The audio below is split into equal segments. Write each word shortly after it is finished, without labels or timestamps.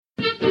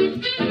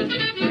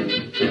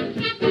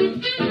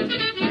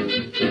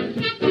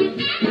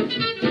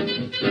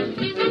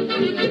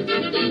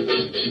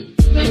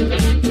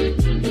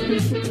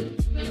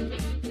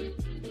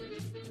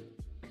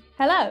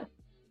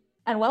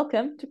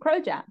welcome to Crow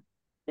Jam.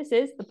 This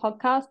is the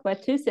podcast where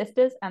two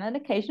sisters and an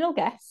occasional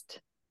guest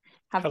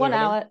have Hello, 1 hello.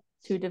 hour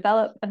to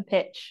develop and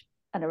pitch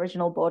an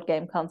original board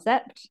game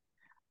concept.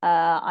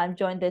 I'm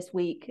joined this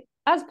week,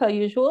 as per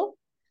usual,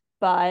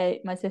 by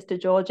my sister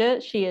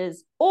Georgia. She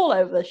is all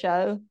over the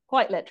show,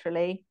 quite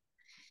literally.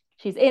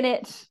 She's in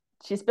it.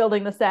 She's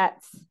building the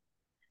sets.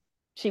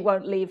 She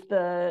won't leave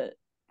the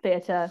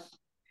theatre.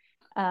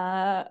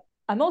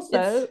 I'm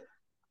also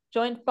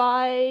joined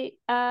by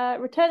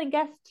returning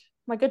guest,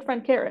 my good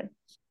friend Kieran.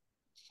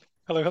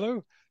 Hello,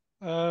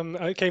 hello.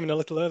 I came in a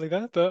little early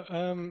there, but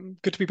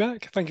good to be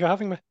back. Thank you for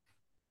having me.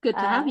 Good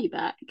to have you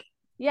back.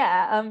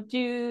 Yeah. Do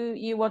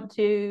you want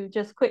to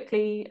just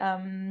quickly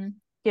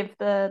give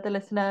the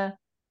listener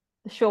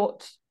the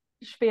short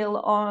spiel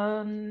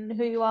on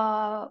who you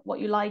are, what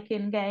you like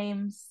in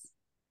games,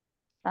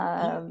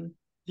 Yeah,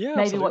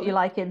 maybe absolutely. what you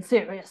like in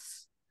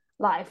serious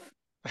life?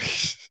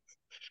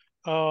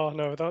 Oh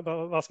no,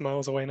 that's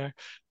miles away now.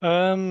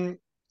 I'm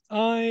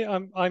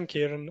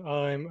Kieran.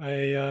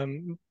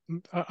 I'm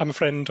a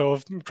friend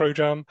of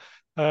Crowjam.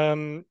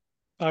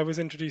 I was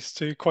introduced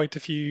to quite a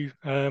few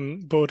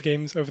board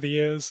games over the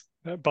years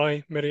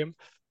by Miriam.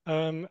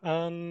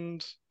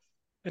 And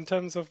in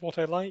terms of what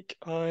I like,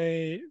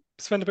 I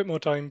spend a bit more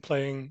time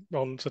playing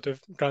on sort of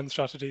grand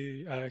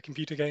strategy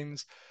computer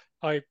games.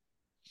 I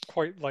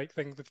quite like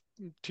things with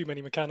too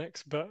many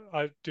mechanics, but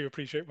I do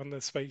appreciate when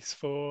there's space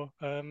for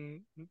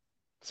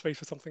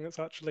something that's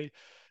actually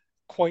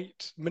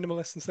quite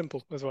minimalist and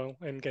simple as well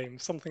in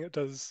games, something that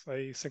does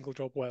a single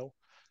job well.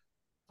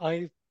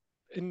 I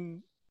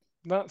in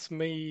That's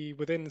me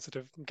within sort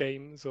of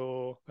games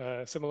or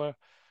similar.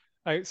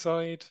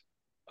 Outside,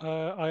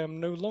 I am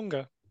no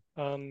longer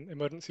an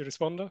emergency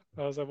responder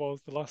as I was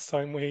the last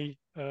time I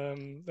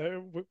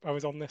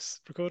was on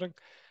this recording.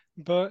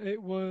 But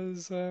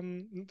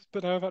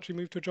now I've actually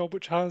moved to a job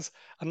which has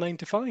a 9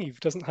 to 5,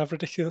 doesn't have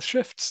ridiculous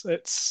shifts.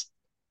 It's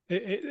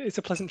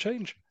a pleasant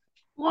change.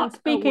 And What a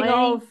speaking way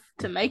of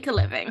to make a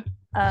living.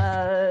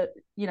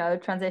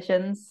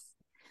 transitions,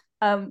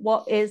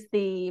 what is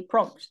the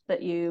prompt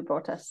that you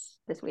brought us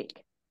this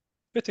week?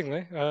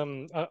 Fittingly,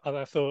 and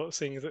I thought,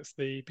 seeing as it's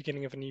the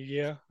beginning of a new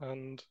year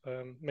and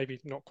maybe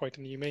not quite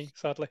a new me,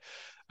 sadly,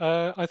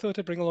 I thought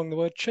I'd bring along the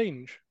word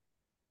change.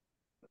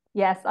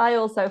 Yes, I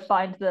also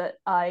find that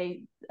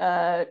I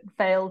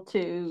failed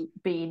to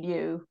be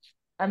new.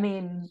 I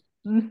mean,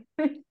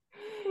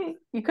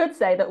 you could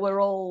say that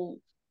we're all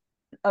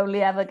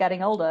only ever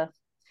getting older.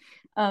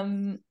 I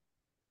mean,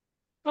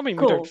 we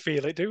don't Cool.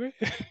 feel it, do we?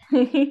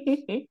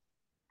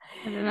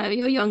 I don't know,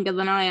 you're younger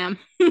than I am.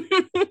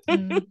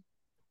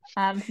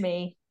 And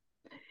me.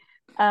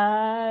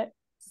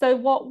 So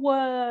what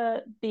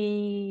were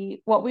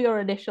your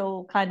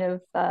initial kind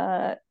of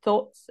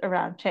thoughts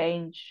around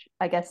change,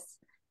 I guess,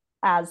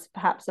 as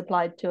perhaps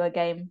applied to a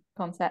game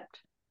concept?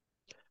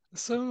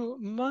 So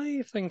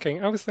I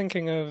was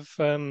thinking of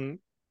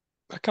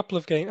a couple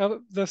of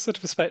games. There's sort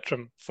of a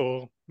spectrum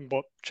for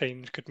what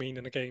change could mean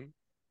in a game.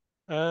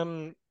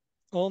 Um,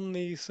 on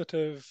the sort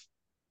of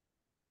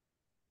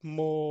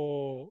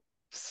more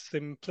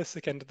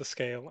simplistic end of the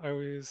scale, I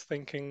was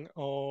thinking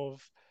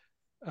of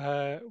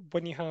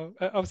when you have.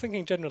 I was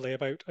thinking generally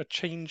about a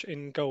change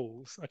in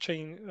goals, a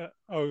change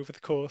over the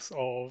course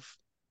of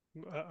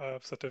a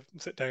sort of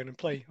sit down and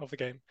play of the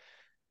game.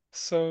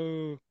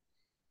 So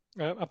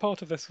a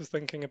part of this was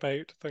thinking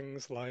about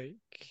things like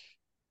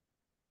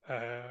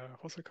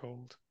what's it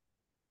called?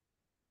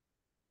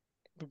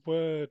 The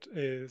word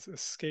is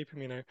escaping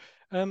me now.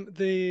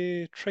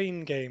 The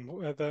train game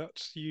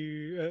that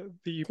you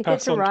Ticket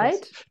pass to on to us.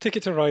 Ride?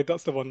 Ticket to Ride,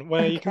 that's the one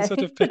where you can sort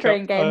Okay, of the pick up.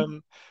 train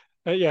game.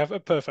 Yeah,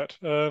 perfect.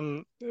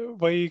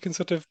 Where you can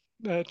sort of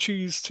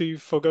choose to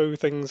forgo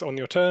things on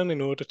your turn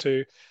in order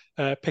to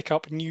pick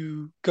up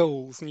new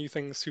goals, new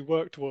things to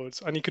work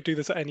towards, and you could do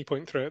this at any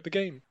point throughout the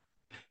game.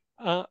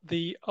 At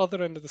the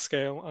other end of the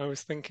scale, I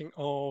always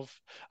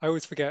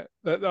forget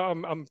that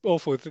I'm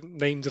awful with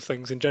names of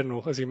things in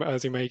general, as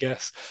you may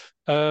guess.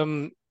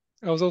 Um,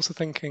 I was also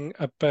thinking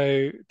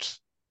about,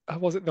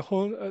 was it the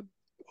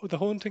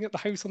haunting at the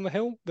house on the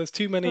hill? There's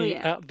too Oh many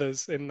yeah.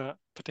 at in that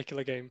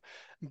particular game,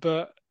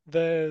 but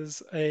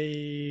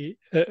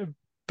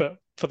but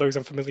for those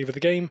unfamiliar with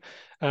the game,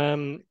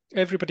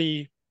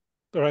 everybody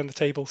around the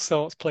table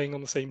starts playing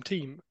on the same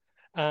team,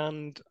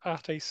 and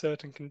at a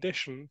certain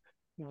condition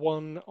usually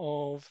one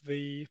of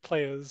the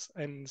players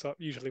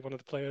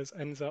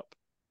ends up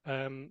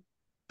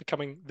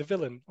becoming the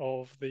villain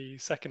of the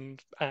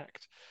second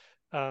act,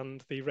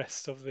 and the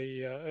rest of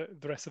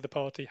the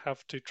party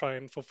have to try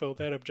and fulfill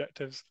their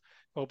objectives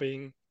while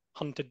being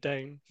hunted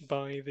down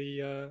by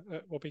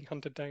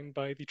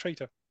the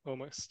traitor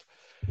almost.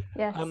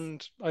 Yes.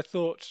 And I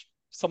thought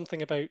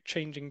something about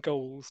changing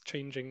goals,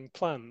 changing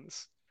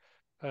plans,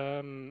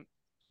 um,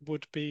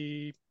 would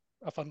be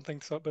a fun thing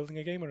to start building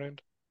a game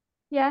around.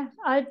 Yeah,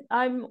 I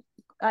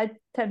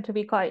tend to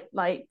be quite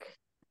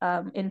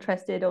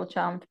interested or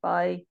charmed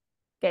by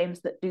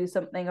games that do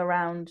something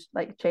around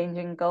like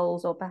changing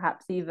goals or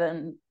perhaps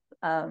even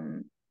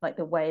like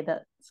the way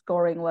that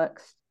scoring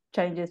works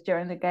changes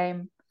during the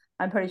game.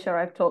 I'm pretty sure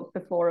I've talked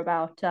before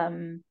about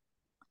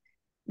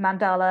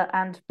Mandala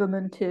and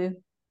Bumuntu,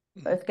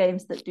 both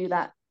games that do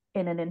that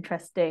in an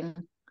interesting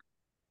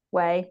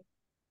way.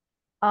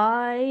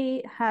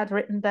 I had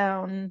written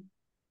down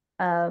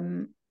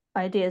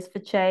ideas for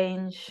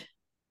change.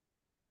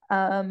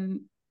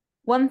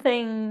 One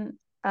thing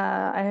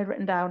I had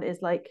written down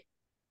is like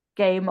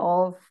game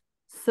of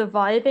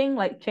surviving,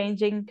 like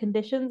changing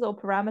conditions or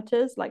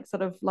parameters, like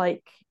sort of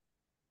like,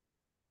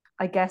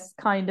 I guess,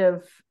 kind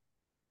of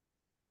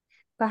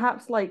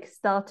perhaps like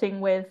starting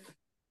with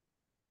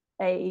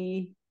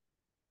a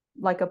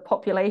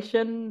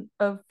population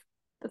of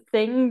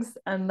things,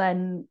 and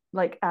then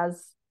like and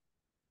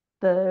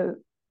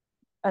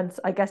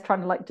I guess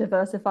trying to like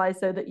diversify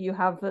so that you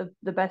have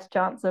the best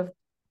chance of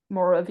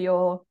more of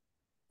your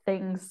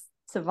things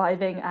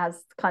surviving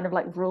as kind of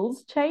like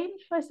rules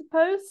change, I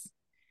suppose.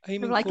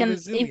 Aiming like for an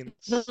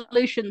resilience.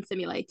 evolution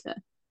simulator.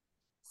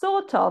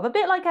 Sort of, a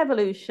bit like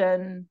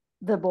Evolution,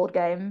 the board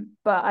game,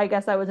 but I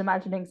guess I was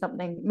imagining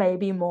something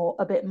maybe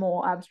a bit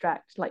more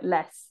abstract, like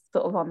less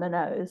sort of on the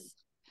nose.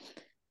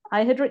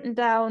 I had written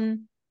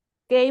down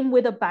game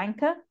with a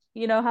banker.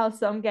 You know how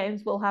some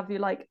games will have you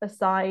like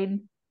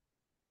assign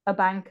a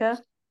banker.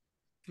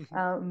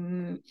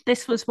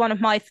 This was one of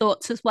my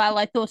thoughts as well.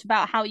 I thought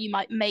about how you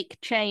might make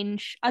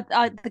change.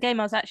 The game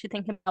I was actually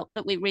thinking about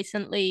that we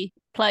recently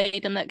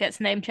played and that gets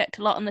name checked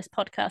a lot on this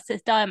podcast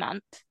is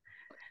Diamant.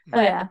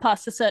 Where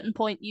past a certain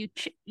point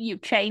you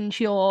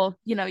change your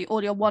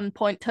all your 1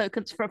 point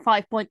tokens for a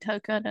 5 point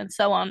token and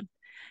so on.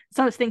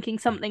 So I was thinking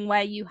something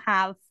where you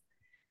have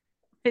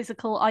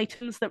physical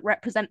items that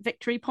represent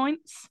victory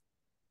points.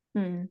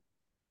 And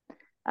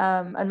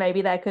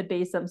maybe there could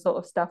be some sort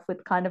of stuff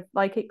with kind of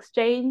like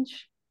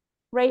exchange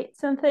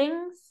rates and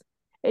things.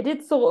 It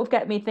did sort of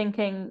get me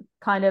thinking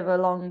kind of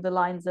along the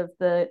lines of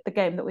the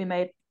game that we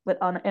made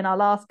in our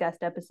last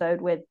guest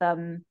episode with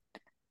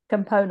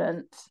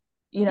Component.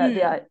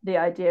 The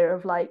idea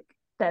of like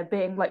there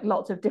being like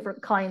lots of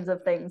different kinds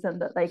of things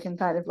and that they can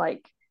kind of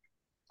like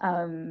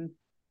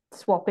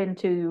swap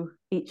into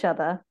each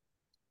other.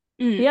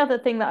 The other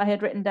thing that I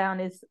had written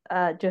down is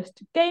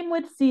just game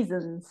with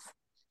seasons.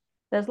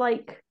 There's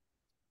like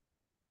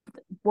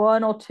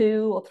 1 or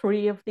 2 or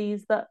 3 of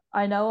these that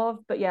I know of,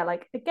 but yeah,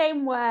 like a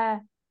game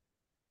where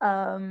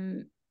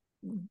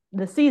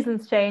the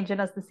seasons change,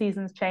 and as the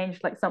seasons change,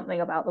 like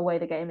something about the way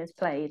the game is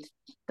played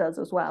does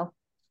as well.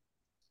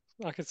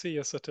 I could see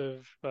a sort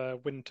of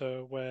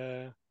winter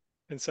where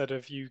instead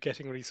of you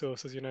getting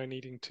resources, you're now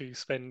needing to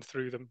spend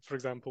through them, for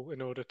example,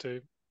 in order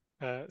to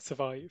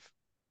survive.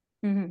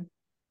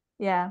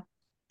 Yeah.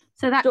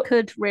 So that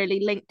could really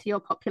link to your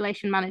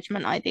population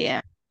management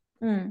idea.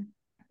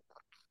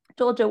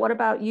 Georgia, what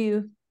about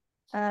you?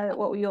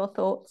 What were your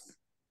thoughts?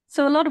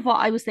 So a lot of what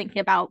I was thinking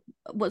about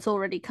was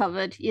already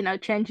covered,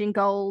 changing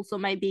goals or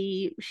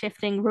maybe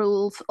shifting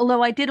rules.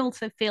 Although I did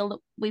also feel that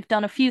we've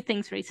done a few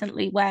things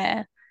recently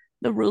where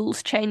the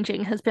rules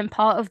changing has been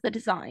part of the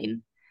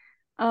design.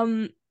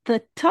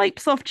 The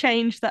types of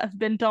change that have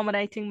been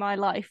dominating my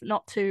life,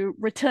 not to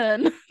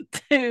return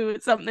to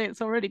something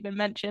that's already been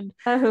mentioned,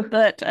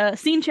 but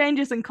scene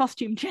changes and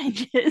costume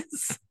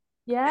changes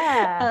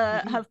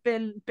have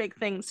been big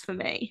things for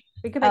me.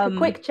 We could make a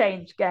quick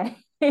change game.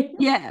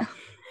 Yeah.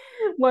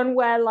 One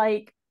where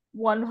like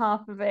one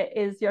half of it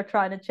is you're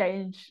trying to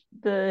change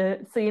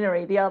the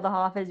scenery, the other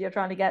half is you're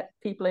trying to get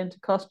people into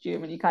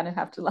costume, and you kind of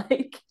have to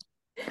like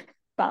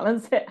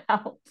balance it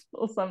out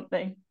or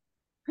something.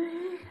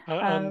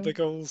 And the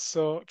goals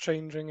start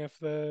changing if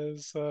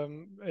there's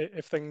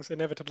if things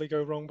inevitably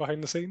go wrong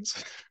behind the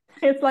scenes.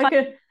 It's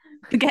like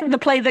the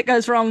play that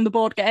goes wrong, the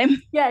board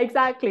game. Yeah,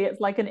 exactly. It's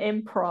like an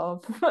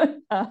improv.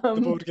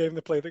 The board game,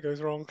 the play that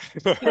goes wrong.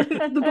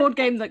 The board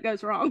game that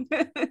goes wrong.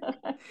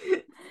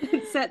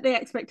 Set the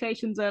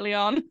expectations early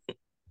on.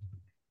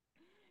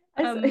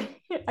 I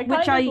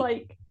kind of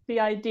like the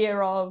idea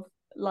of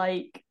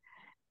like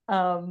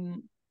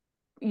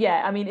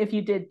yeah, I mean, if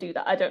you did do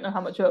that, I don't know how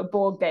much of a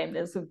board game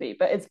this would be,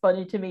 but it's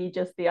funny to me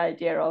just the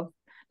idea of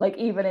like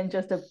even in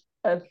just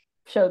a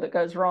show that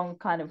goes wrong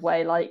kind of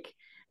way, like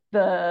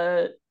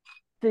the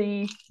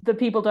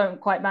people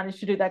don't quite manage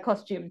to do their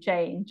costume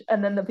change,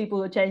 and then the people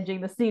who are changing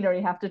the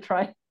scenery have to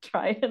try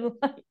and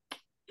like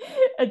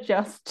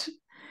adjust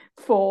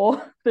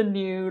for the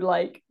new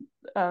like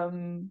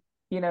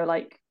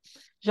like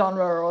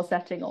genre or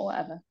setting or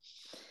whatever.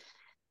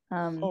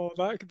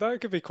 That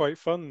could be quite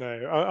fun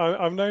though.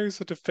 I'm now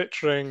sort of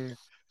picturing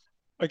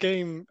a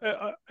game.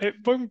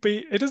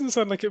 It doesn't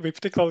sound like it'd be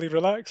particularly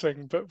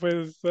relaxing, but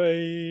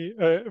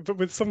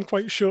with some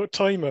quite short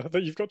timer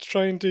that you've got to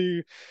try and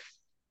do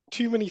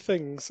too many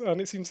things,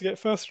 and it seems to get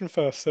faster and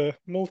faster.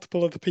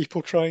 Multiple other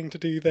people trying to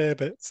do their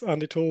bits,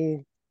 and it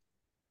all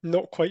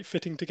not quite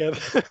fitting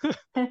together.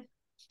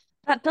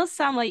 That does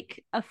sound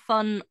like a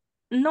fun,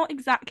 not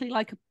exactly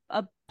like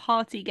a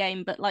party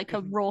game, but like a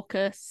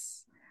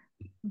raucous,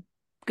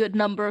 good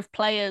number of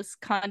players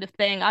kind of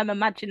thing. I'm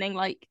imagining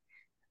like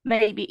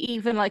maybe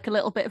even like a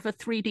little bit of a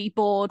 3D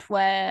board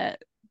where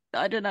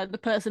I don't know, the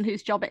person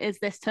whose job it is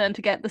this turn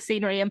to get the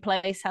scenery in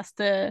place has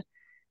to,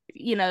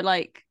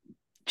 like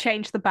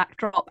change the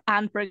backdrop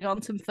and bring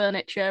on some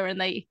furniture,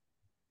 and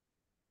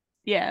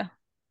yeah.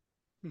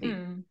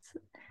 Mm.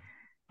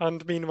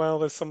 And meanwhile,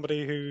 there's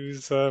somebody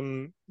who's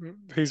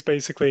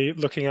basically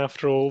looking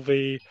after all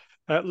the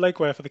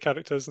legwear for the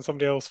characters, and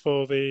somebody else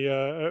for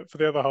the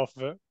other half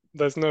of it.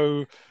 There's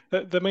no,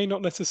 there may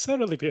not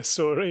necessarily be a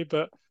story,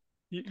 but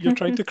you're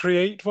trying to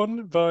create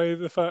one by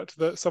the fact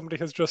that somebody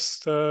has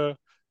just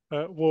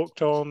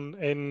walked on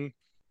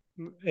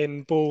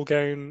in ball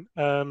gown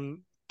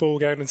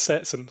and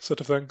Stetson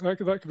sort of thing. That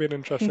could be an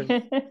interesting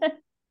one to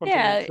make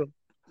Yeah, from.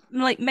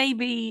 like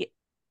maybe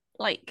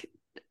like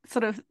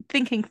sort of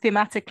thinking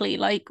thematically,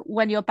 like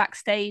when you're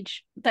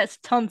backstage, there's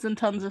tons and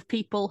tons of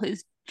people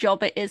whose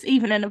job it is,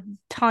 even in a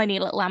tiny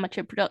little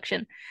amateur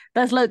production,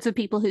 there's loads of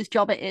people whose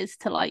job it is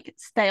to like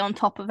stay on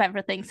top of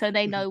everything, so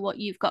they know what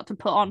you've got to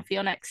put on for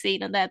your next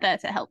scene, and they're there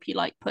to help you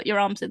like put your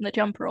arms in the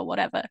jumper or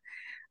whatever.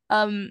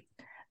 um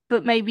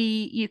but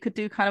maybe you could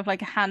do kind of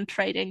like a hand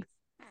trading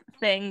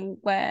thing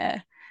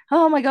where,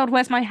 oh my god,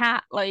 where's my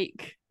hat,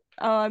 like,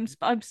 oh, I'm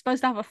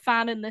supposed to have a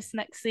fan in this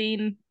next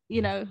scene,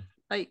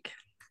 like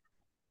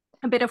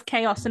a bit of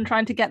chaos and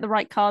trying to get the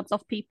right cards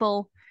off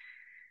people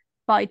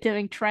by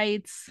doing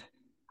trades.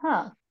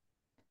 Huh.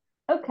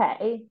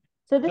 Okay.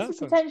 So this That is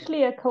sounds fun.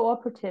 potentially a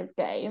cooperative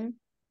game.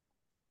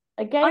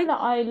 A game I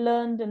that I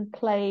learned and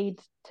played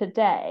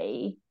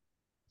today,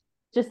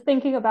 just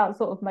thinking about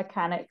sort of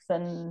mechanics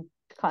and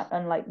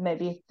like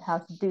maybe how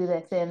to do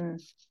this in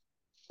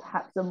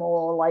perhaps a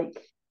more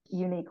like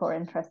unique or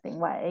interesting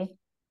way.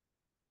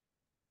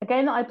 A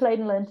game that I played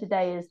and learned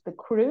today is The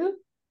Crew,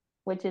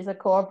 which is a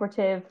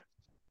cooperative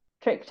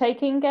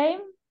trick-taking game.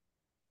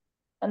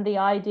 And the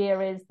idea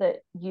is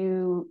that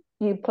you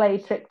play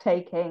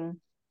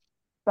trick-taking,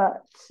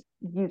 but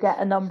you get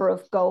a number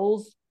of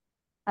goals,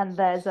 and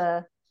there's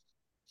a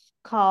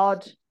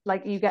card,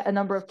 like you get a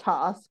number of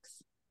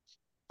tasks,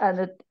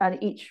 and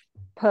each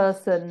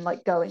person,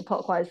 like going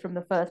clockwise from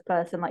the first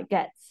person, like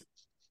gets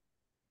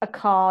a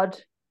card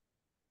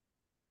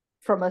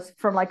from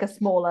like a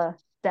smaller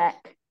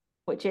deck,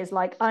 which is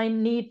like, I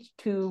need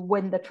to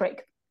win the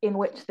trick in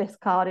which this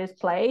card is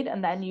played,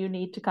 and then you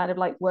need to kind of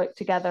like work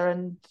together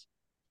and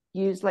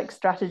use like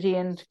strategy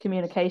and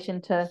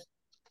communication to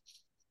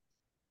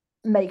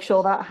make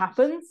sure that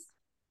happens.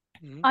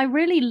 I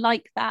really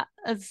like that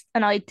as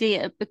an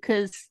idea,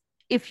 because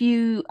if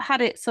you had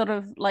it sort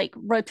of like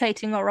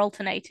rotating or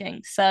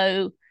alternating,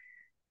 so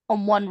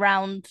on one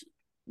round,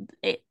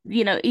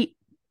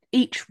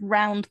 each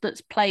round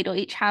that's played or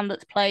each hand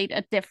that's played,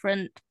 a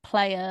different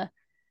player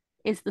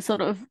is the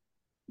sort of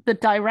the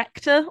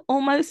director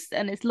almost,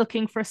 and is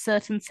looking for a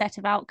certain set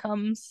of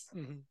outcomes.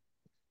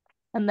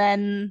 And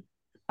then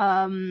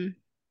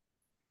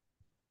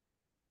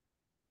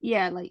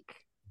yeah, like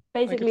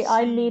Basically,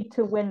 I need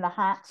to win the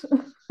hat.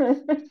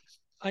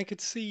 I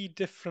could see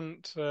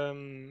different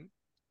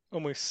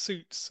almost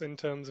suits in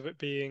terms of it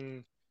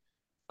being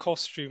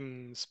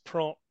costumes,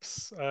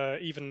 props,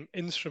 even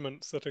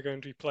instruments that are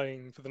going to be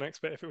playing for the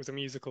next bit if it was a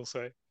musical,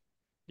 say.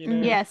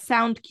 Yeah,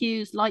 sound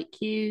cues, light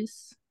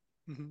cues,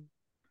 Mhm.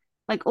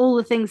 like all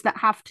the things that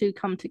have to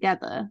come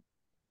together.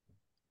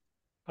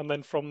 And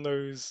then from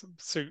those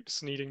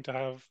suits needing to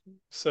have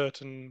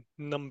certain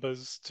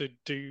numbers to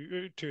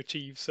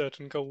achieve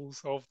certain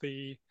goals of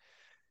the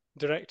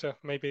director.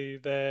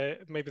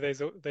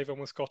 They've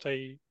almost got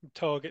a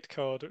target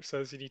card which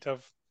says you need to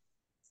have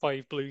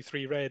 5 blue,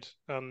 3 red,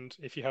 and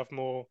if you have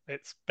more,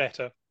 it's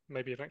better.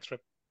 Maybe an extra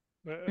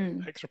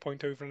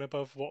point over and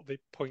above what the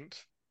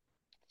point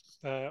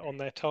on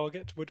their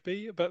target would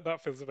be. But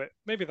that feels a bit,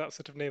 maybe that's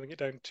sort of nailing it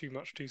down too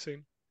much too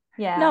soon.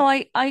 Yeah. No,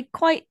 I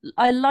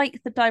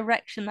like the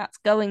direction that's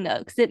going though,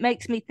 because it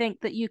makes me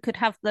think that you could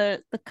have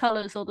the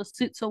colors or the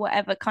suits or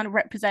whatever kind of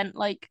represent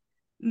like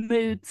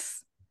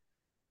moods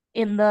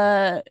in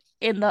the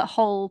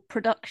whole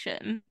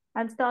production.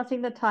 I'm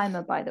starting the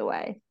timer, by the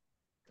way.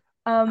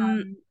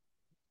 Good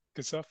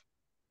stuff.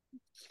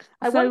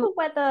 I wonder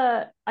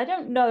whether, I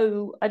don't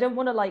know, I don't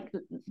want to like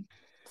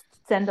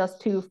send us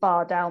too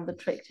far down the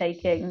trick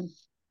taking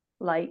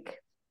like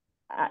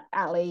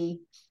alley,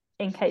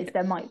 in case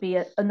there might be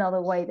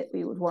another way that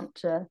we would want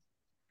to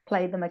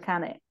play the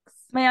mechanics.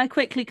 May I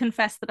quickly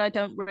confess that I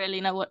don't really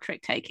know what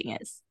trick taking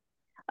is?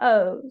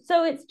 Oh,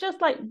 so it's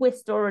just like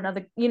whist or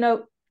another,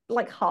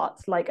 like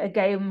hearts, like a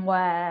game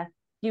where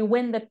you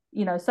win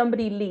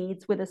somebody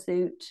leads with a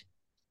suit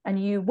and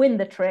you win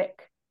the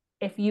trick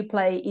if you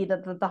play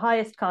either the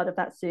highest card of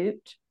that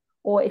suit,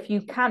 or if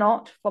you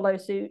cannot follow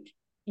suit,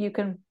 you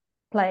can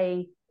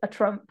play a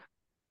trump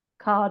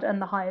card, and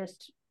the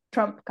highest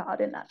trump card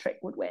in that trick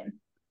would win.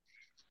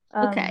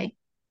 Okay.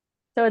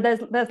 So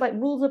there's like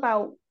rules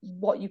about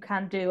what you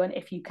can do, and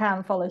if you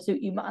can follow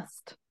suit, you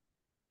must.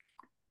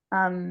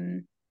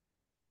 And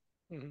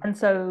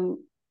so,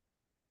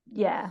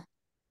 yeah.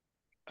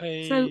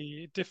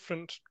 A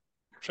different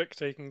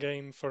trick-taking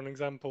game, for an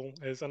example,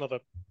 is another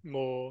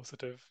more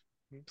sort of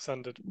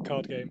standard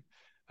card game.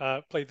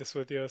 Played this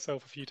with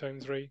yourself a few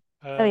times, Ree.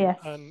 Oh yes.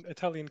 an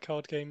Italian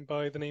card game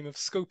by the name of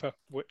Scopa,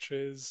 which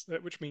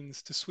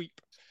means to sweep.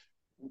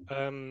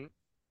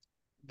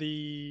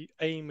 The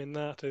aim in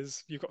that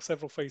is you've got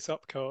several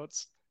face-up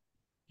cards.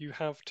 You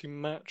have to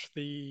match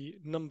the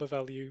number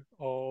value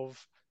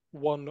of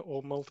one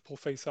or multiple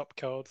face-up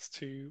cards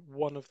to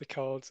one of the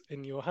cards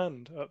in your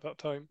hand at that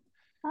time.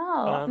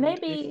 Oh, And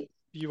maybe.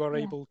 you are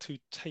Yeah. able to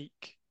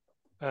take,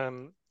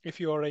 if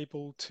you are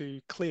able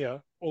to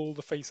clear all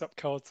the face-up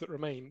cards that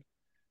remain,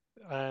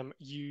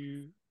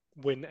 you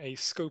win a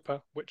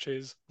Scopa, which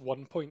is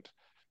 1 point.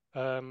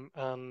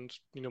 And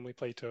you normally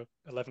play to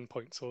 11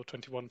 points or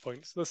 21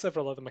 points. There's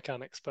several other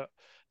mechanics, but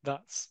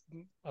that's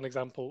an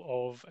example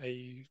of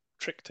a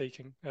trick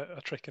in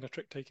a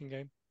trick taking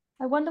game.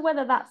 I wonder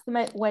whether that's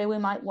the way we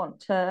might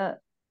want to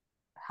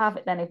have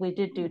it then if we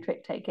did do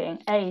trick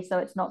taking. A, so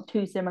it's not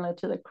too similar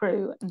to the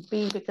crew, and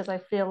B, because I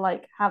feel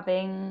like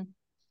having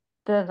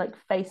the like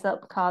face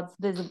up cards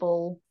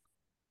visible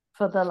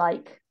for the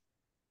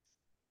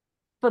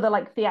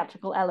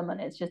theatrical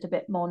element is just a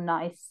bit more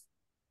nice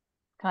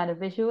kind of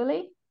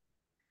visually.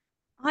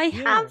 I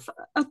Yeah. have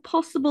a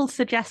possible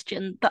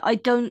suggestion that I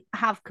don't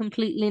have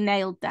completely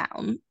nailed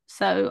down.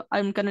 So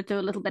I'm going to do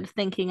a little bit of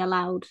thinking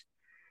aloud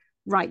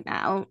right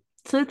now.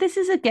 So this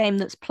is a game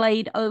that's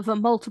played over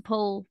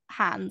multiple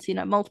hands,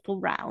 multiple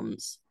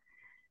rounds.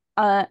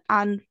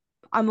 And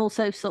I'm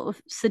also sort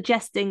of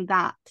suggesting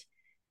that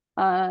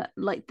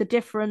like the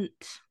different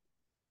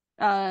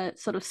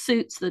sort of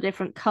suits, the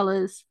different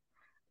colors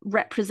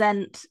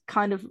represent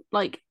kind of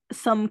like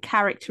some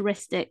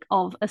characteristic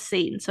of a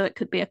scene. So it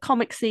could be a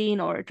comic scene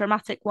or a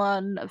dramatic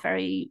one, a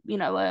very,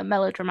 a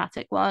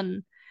melodramatic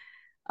one.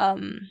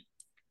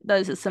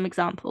 Those are some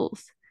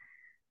examples.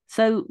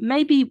 So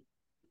maybe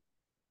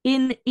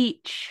in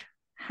each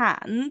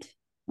hand,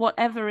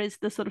 whatever is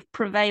the sort of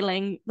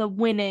prevailing, the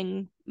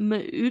winning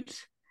mood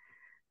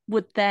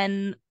would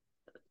then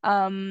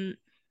Become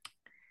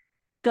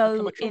go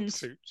a Trump into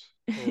suit.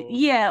 Or...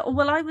 yeah,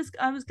 well, I was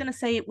gonna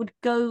say it would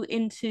go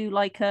into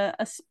like a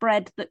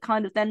spread that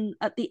kind of then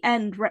at the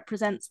end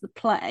represents the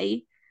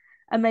play,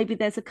 and maybe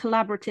there's a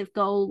collaborative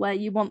goal where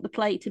you want the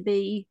play to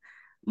be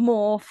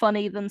more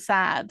funny than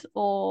sad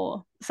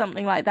or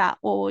something like that,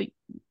 or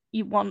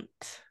you want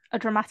a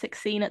dramatic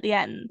scene at the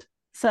end.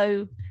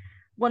 So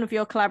one of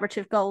your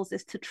collaborative goals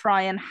is to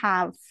try and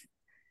have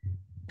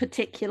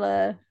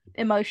particular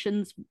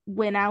emotions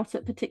win out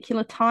at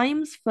particular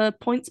times for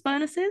points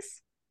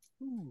bonuses.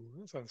 Ooh,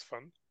 that sounds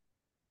fun.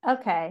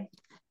 Okay.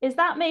 Is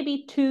that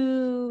maybe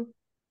too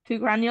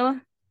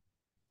granular?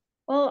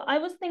 Well, I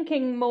was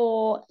thinking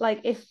more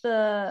like if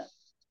the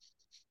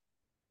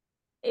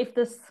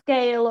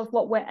scale of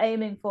what we're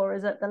aiming for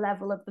is at the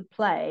level of the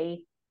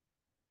play,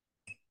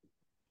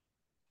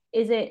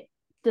 does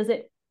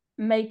it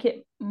make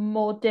it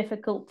more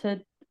difficult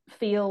to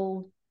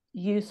feel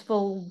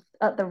useful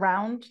at the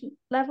round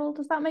level?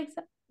 Does that make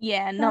sense?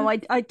 Yeah, no,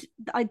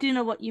 I do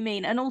know what you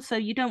mean. And also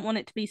you don't want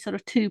it to be sort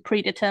of too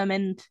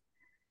predetermined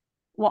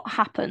what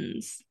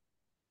happens.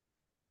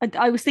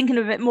 I was thinking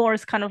of it more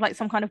as kind of like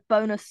some kind of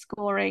bonus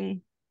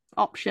scoring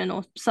option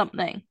or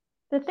something.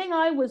 The thing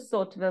I was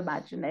sort of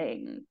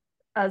imagining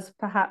as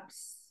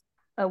perhaps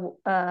I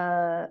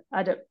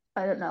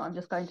don't know, I'm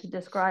just going to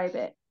describe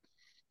it,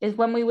 is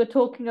when we were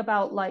talking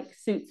about like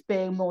suits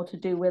being more to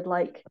do with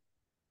like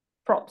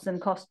props and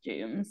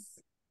costumes.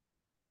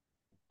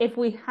 If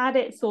we had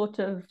it sort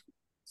of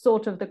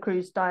the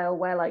crew style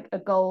where like a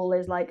goal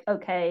is like,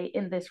 okay,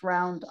 in this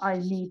round I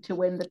need to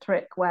win the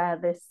trick where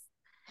this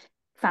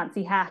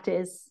fancy hat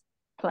is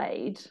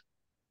played,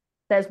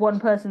 there's one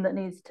person that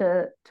needs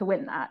to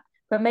win that,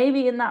 but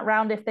maybe in that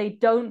round if they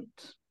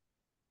don't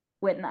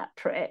win that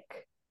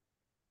trick,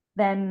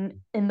 then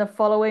in the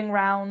following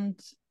round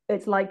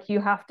it's like you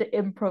have to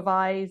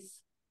improvise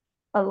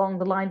along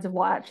the lines of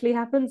what actually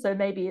happened. So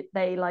maybe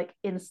they like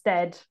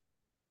instead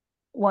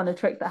won a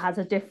trick that has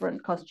a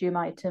different costume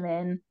item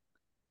in,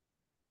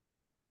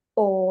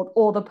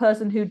 or the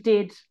person who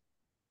did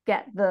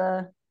get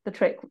the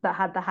trick that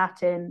had the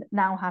hat in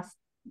now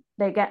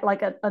they get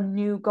like a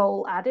new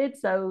goal added.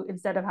 So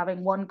instead of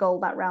having one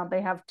goal that round,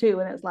 they have two,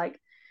 and it's like,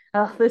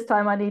 this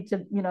time I need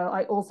to,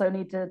 I also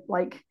need to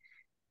like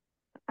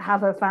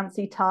have a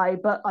fancy tie,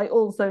 but I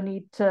also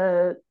need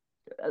to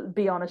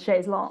be on a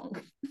chaise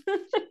longue.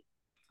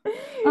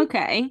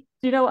 Okay.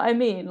 Do you know what I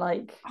mean?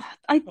 Like,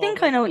 I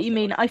think I know what you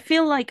mean. Nice. I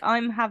feel like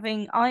I'm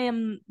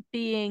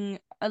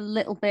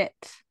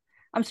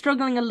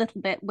struggling a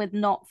little bit with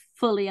not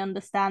fully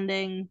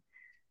understanding.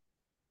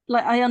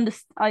 Like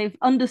I've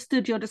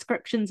understood your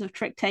descriptions of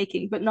trick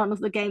taking, but none of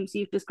the games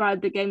you've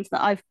described are games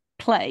that I've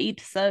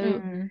played.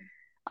 So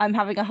I'm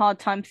having a hard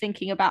time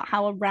thinking about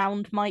how a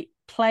round might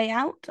play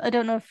out. I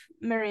don't know if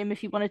Miriam,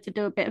 if you wanted to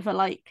do a bit of a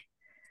like.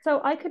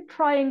 So I could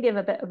try and give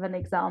a bit of an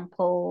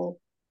example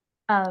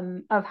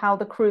of how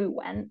the crew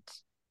went.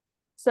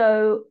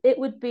 So it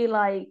would be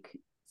like,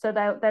 so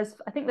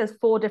I think there's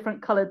 4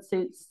 different colored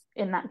suits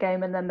in that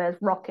game, and then there's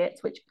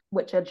rockets,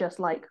 which are just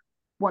like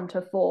 1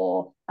 to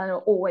 4 and are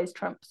always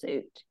Trump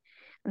suit.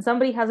 And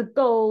somebody has a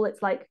goal.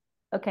 It's like,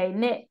 okay,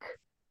 Nick,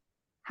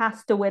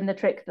 has to win the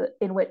trick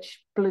in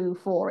which blue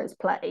 4 is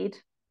played.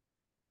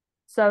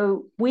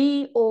 So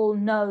we all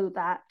know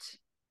that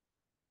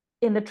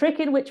in the trick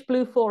in which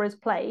blue 4 is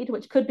played,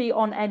 which could be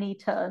on any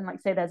turn,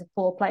 like say there's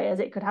 4 players,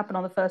 it could happen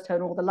on the first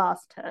turn or the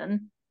last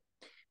turn.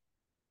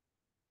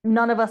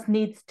 None of us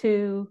needs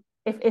to,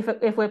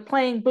 if we're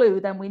playing blue,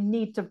 then we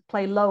need to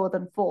play lower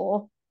than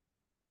 4.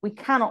 We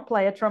cannot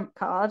play a trump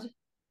card.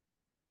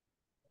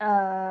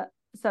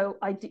 So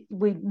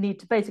we need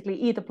to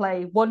basically either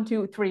play 1,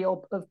 2, 3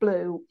 of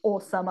blue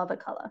or some other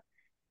color.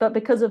 But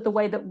because of the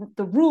way that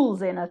the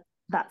rules in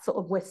that sort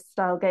of whist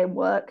style game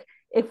work,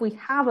 if we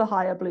have a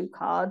higher blue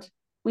card,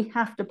 we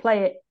have to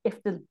play it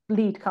if the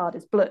lead card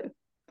is blue.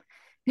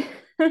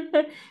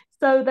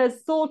 So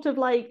there's sort of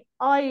like,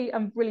 I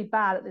am really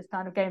bad at this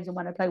kind of games, and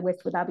when I play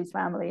whist with Abby's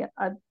family,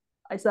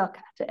 I suck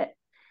at it.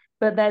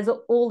 But there's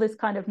all this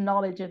kind of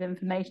knowledge of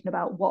information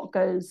about what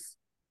is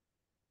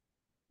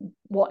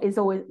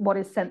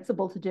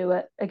sensible to do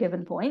at a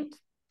given point.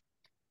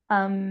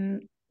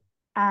 And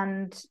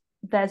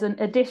there's an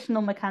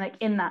additional mechanic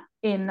in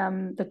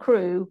the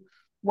crew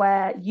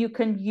where you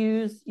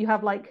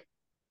have like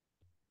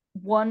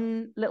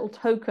one little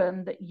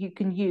token that you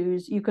can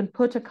use. You can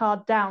put a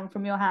card down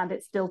from your hand.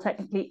 It's still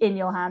technically in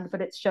your hand, but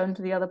it's shown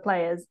to the other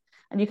players.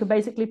 And you can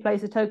basically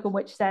place a token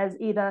which says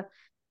either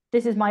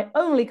this is my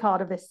only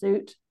card of this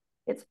suit,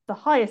 it's the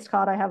highest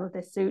card I have of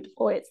this suit,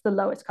 or it's the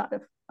lowest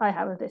card I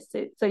have of this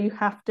suit. So you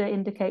have to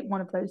indicate one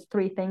of those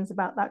 3 things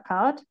about that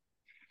card.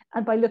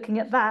 And by looking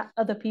at that,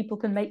 other people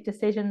can make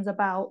decisions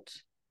about,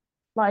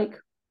 like,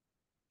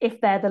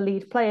 if they're the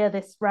lead player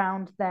this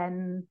round,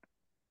 then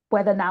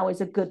whether now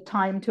is a good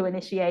time to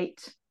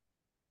initiate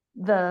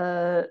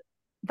the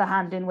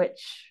hand in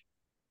which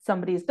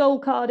somebody's goal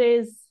card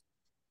is.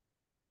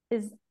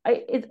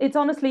 It's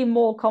honestly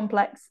more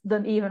complex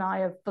than even I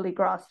have fully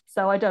grasped.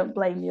 So I don't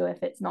blame you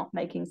if it's not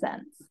making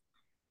sense.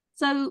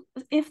 So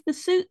if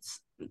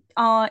suits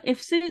are,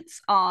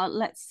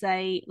 let's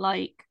say,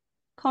 like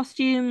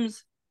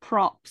costumes,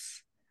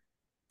 props,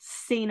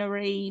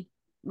 scenery,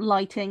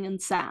 lighting,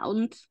 and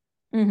sound,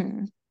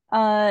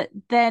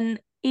 then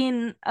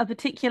in a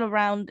particular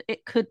round,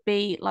 it could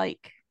be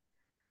like,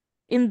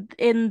 in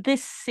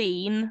this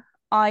scene,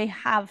 I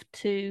have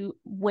to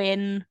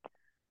win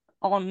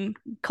on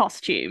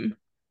costume.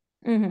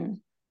 And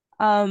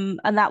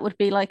that would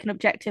be like an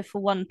objective for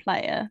one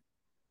player.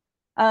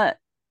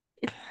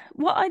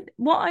 What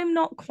I'm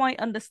not quite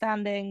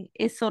understanding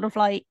is sort of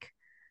like,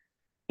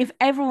 if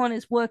everyone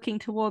is working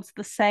towards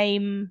the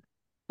same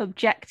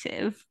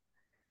objective,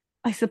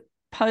 I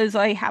suppose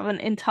I haven't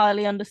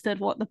entirely understood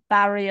what the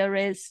barrier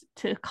is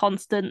to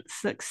constant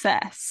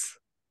success.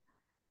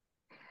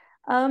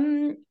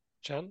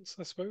 Chance,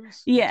 I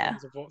suppose. Yeah. In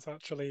terms of what's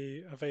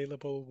actually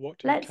available,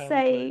 what Let's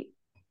say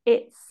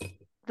it's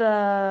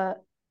the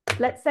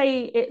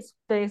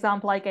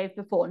example I gave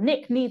before.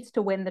 Nick needs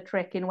to win the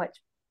trick in which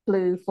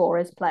blue 4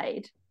 is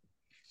played.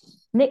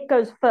 Nick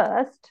goes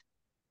first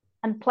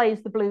and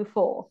plays the blue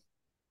 4.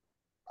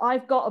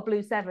 I've got a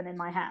blue 7 in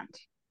my hand.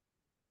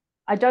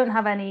 I don't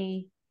have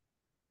any,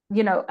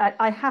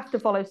 I have to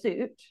follow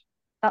suit.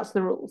 That's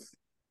the rules.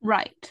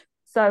 Right.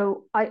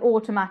 So I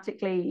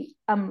automatically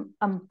am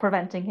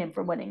preventing him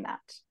from winning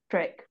that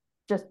trick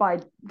just by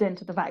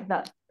dint of the fact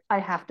that I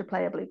have to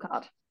play a blue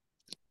card.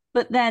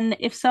 But then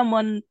if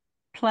someone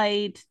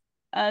played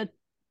a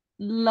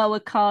lower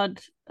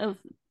card of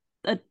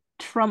a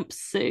trump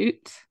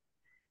suit,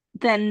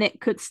 then Nick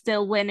could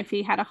still win if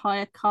he had a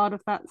higher card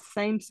of that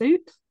same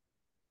suit.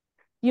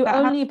 You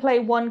only play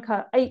one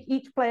card.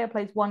 Each player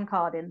plays one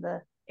card in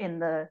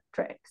the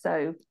trick.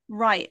 So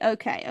right,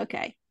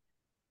 okay.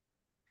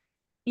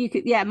 You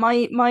could, yeah.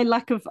 My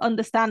lack of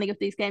understanding of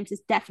these games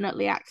is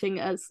definitely acting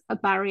as a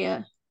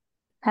barrier.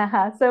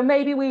 So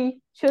maybe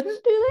we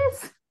shouldn't do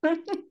this.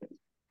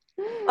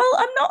 Well,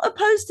 I'm not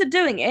opposed to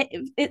doing it.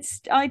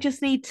 I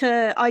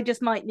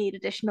just might need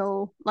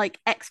additional like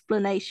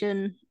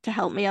explanation to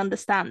help me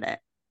understand it.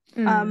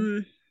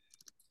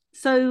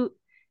 So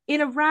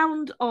in a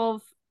round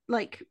of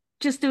like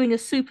just doing a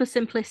super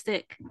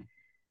simplistic,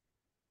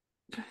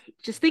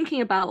 just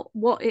thinking about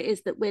what it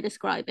is that we're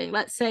describing.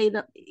 Let's say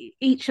that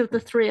each of the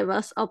 3 of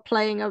us are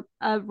playing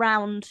a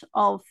round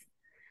of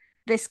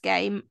this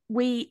game.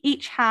 We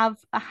each have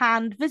a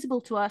hand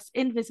visible to us,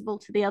 invisible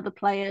to the other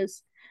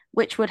players,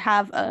 which would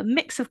have a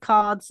mix of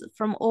cards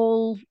from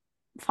all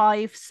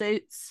 5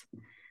 suits.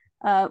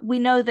 We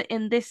know that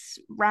in this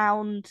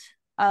round,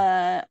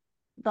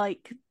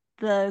 like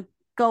the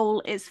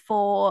goal is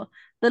for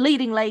the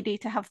leading lady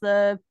to have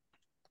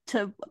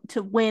to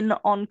win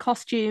on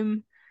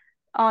costume.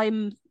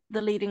 I'm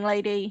the leading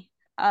lady.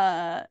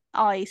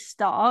 I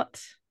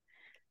start.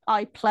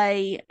 I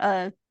play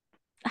a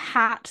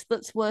hat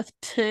that's worth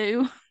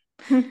 2.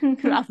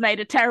 I've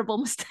made a terrible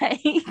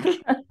mistake.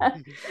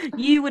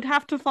 You would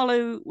have to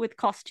follow with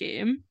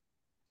costume.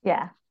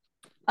 Yeah.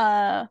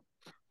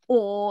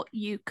 Or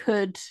you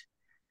could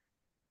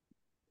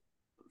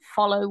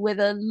follow with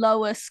a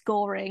lower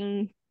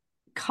scoring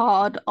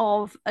card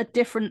of a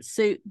different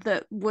suit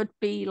that would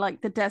be like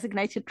the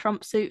designated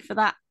trump suit for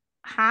that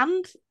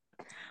hand.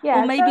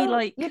 Yeah, or maybe so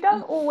like you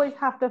don't always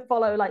have to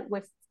follow like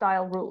whist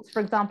style rules. For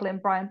example, in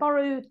Brian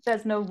Boru,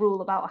 there's no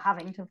rule about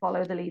having to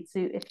follow the lead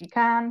suit if you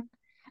can.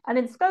 And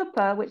in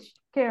Scopa, which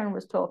Kieran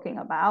was talking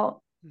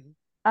about,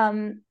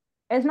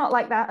 it's not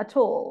like that at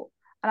all.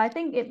 And I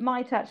think it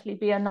might actually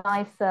be a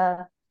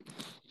nicer.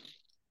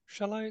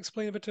 Shall I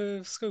explain a bit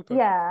of Scopa?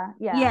 Yeah.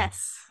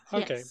 yes.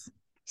 Okay.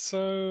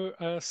 So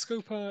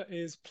Scopa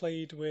is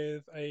played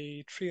with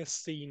a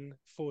Triestine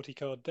 40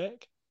 card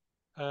deck,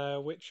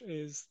 which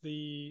is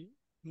the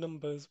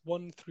numbers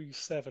 1 through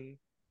 7,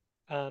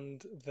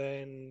 and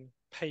then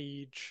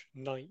page,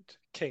 knight,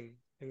 king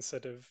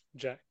instead of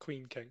jack,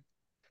 queen, king.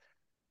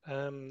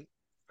 And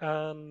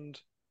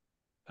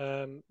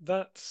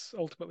that's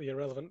ultimately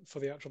irrelevant for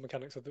the actual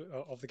mechanics of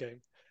the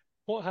game.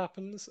 What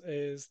happens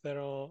is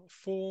there are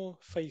 4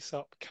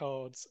 face-up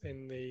cards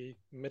in the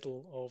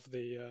middle of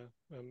the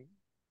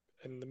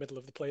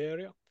play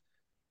area.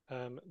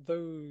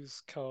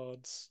 Those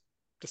cards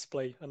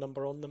display a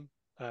number on them.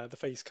 The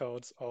face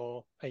cards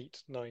are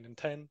 8, 9, and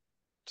 10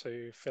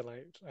 to fill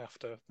out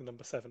after the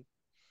number 7.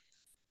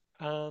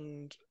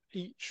 And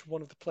each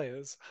one of the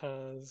players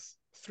has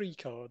 3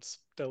 cards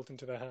dealt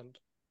into their hand.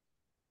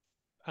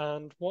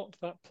 And what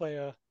that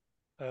player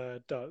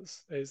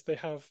does is they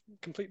have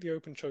completely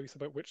open choice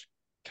about which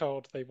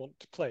card they want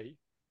to play,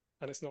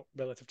 and it's not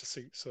relative to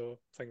suits or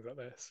things like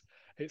this.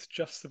 It's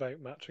just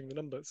about matching the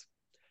numbers.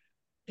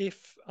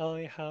 If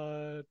there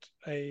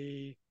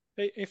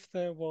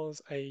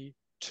was a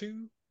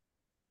 2,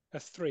 a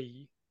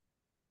 3,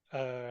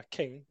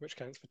 king, which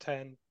counts for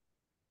 10,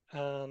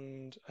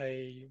 and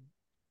a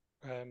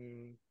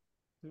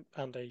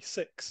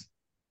 6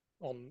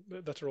 on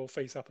that are all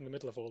face up in the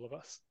middle of all of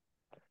us,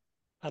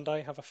 and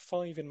I have a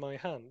 5 in my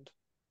hand,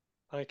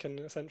 I can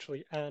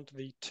essentially add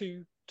the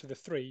 2 to the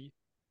 3,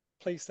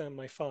 place down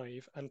my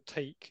 5, and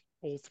take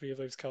all 3 of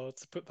those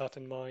cards to put that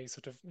in my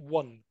sort of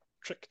 1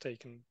 trick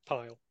taken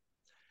pile,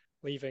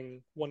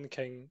 leaving 1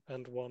 king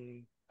and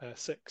 1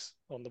 6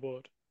 on the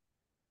board.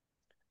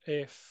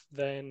 If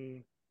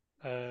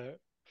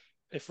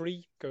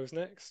Ree goes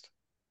next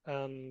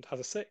and has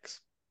a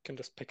 6, can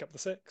just pick up the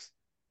 6,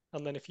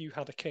 and then if you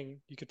had a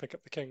king, you could pick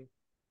up the king.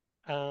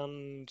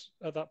 And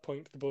at that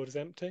point, the board is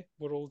empty.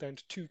 We're all down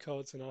to 2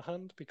 cards in our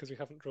hand because we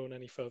haven't drawn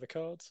any further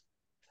cards.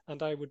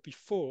 And I would be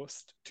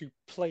forced to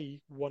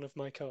play one of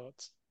my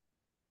cards.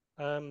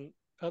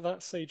 At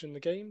that stage in the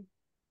game,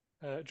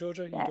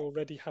 Georgia, you'd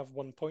already have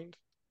 1 point,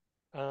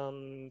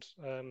 and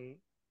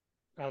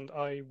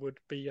I would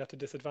be at a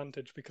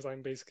disadvantage because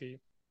I'm basically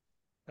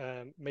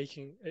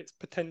making it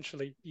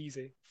potentially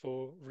easy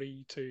for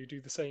Ree to do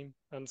the same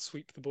and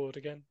sweep the board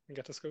again and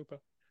get a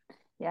Scopa.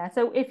 Yeah,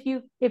 so if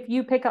you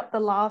pick up the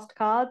last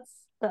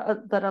cards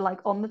that are like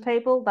on the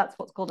table, that's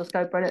what's called a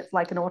scope, and it's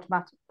like an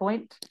automatic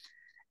point.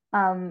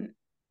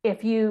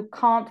 If you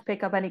can't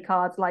pick up any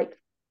cards, like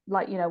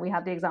we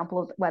had the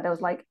example of where there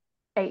was like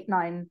 8,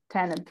 9,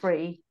 10, and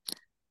 3,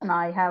 and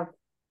I have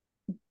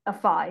a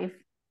 5,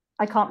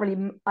 I can't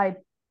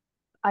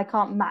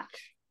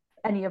match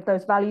any of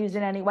those values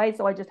in any way,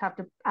 so I just have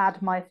to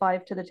add my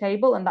 5 to the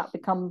table, and that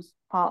becomes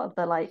part of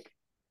the like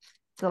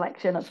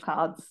selection of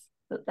cards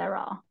that there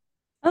are.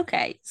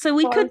 Okay, so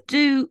we could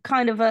do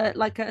kind of a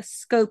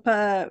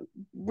Scopa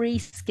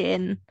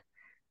reskin,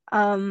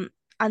 and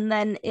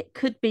then it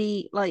could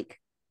be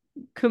like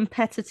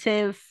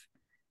competitive,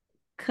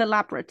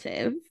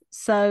 collaborative.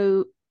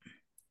 So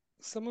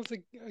some of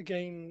the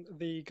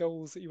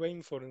goals that you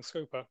aim for in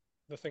Scopa,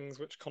 the things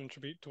which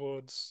contribute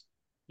towards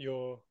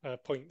your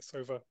points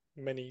over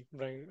many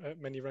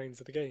rounds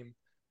of the game,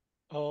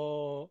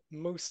 are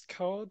most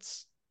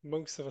cards,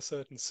 most of a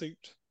certain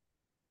suit,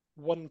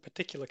 one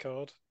particular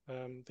card,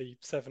 the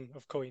 7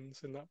 of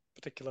coins in that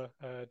particular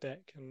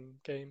deck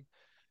and game,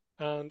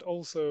 and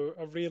also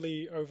a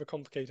really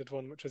overcomplicated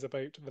one, which is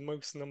about the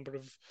most number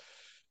of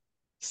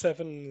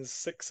 7s,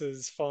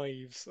 6s,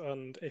 5s,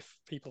 and if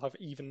people have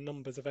even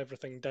numbers of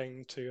everything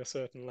down to a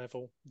certain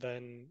level,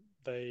 then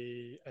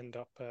they end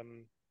up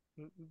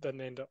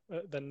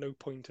then no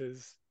point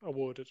is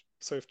awarded.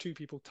 So if 2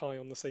 people tie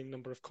on the same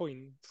number of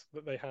coins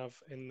that they have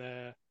in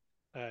their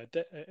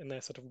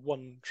sort of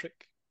 1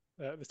 trick,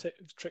 the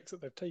tricks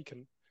that they've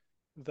taken,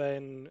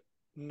 then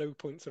no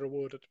points are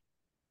awarded.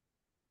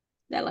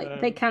 They're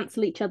like they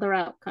cancel each other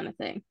out, kind of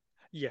thing.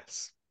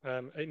 Yes,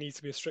 it needs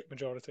to be a strict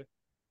majority.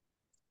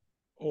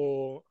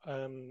 Or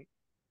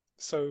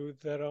so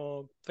there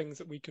are things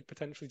that we could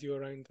potentially do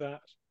around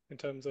that in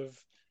terms of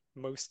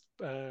most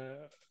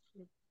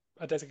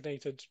a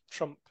designated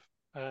trump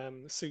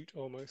suit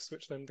almost,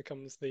 which then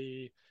becomes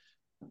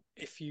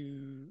if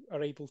you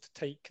are able to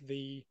take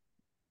the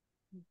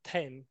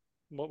 10,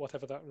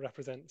 whatever that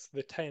represents,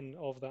 the 10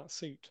 of that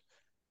suit,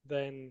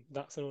 then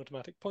that's an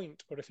automatic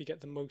point. Or if you get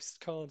the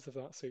most cards of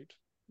that suit,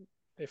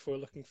 if we're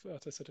looking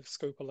at a sort of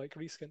Scopa-like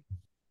reskin.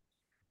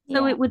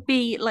 So it would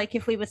be like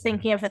if we were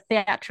thinking of a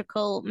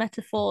theatrical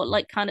metaphor,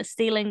 like kind of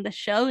stealing the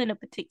show in a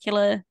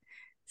particular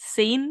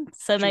scene.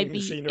 So maybe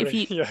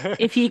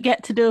if you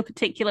get to do a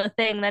particular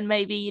thing, then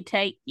maybe you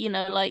take,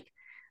 like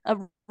a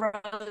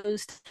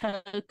rose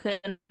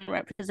token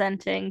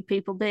representing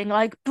people being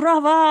like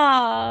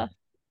brava.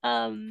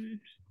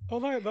 Oh,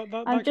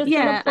 that I'm could just be gonna fun.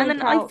 Yeah, and point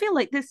then I out, feel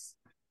like this.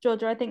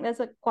 Georgia, I think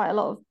there's quite a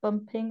lot of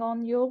bumping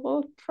on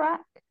your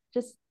track.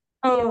 Just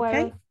be Oh, aware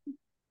okay. of.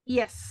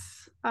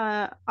 Yes,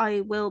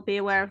 I will be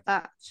aware of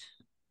that.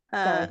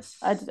 Sorry,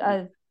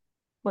 I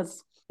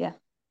was, yeah.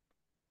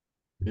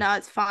 No,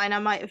 it's fine. I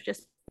might have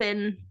just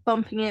been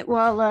bumping it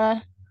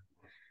while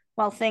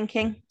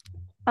thinking.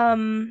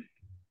 Um,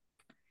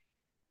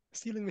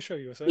 Stealing the show,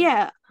 you were saying?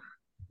 yeah,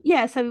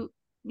 yeah. So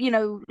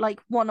like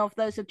one of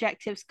those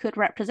objectives could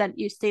represent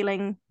you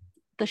stealing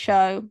the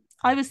show.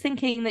 I was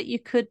thinking that you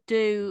could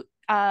do,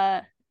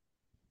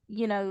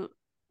 you know,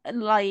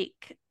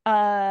 like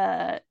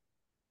how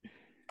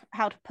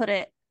to put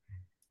it.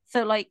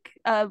 So like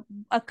a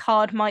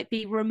card might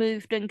be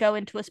removed and go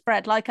into a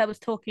spread, like I was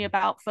talking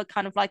about for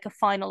kind of like a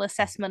final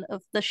assessment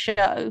of the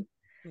show.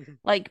 Mhm.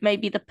 Like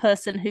maybe the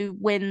person who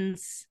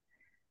wins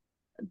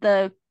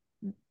the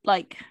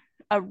like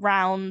a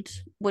round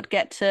would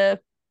get to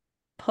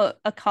put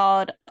a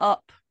card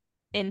up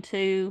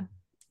into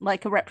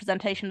like a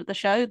representation of the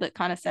show that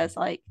kind of says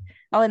like,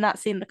 oh, in that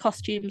scene the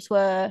costumes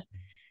were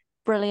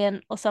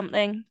brilliant or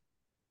something.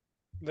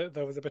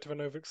 There was a bit of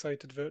an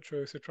overexcited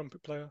virtuoso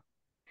trumpet player.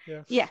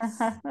 Yeah.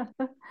 Yes.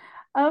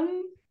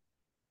 Um,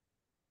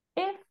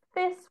 if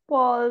this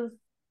was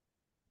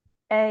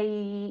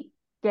a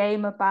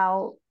game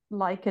about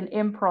like an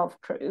improv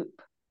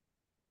troupe,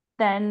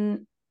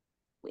 then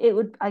it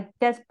would, I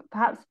guess,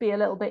 perhaps be a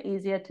little bit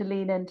easier to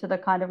lean into the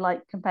kind of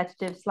like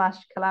competitive slash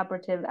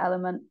collaborative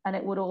element, and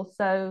it would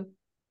also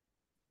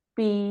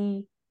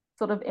be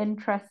sort of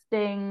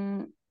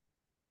interesting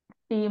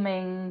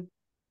theming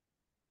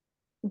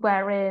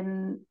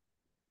wherein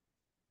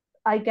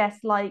I guess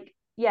like,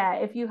 yeah,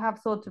 if you have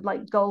sort of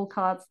like goal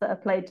cards that are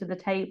played to the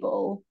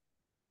table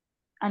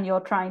and you're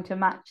trying to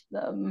match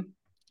them,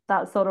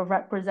 that sort of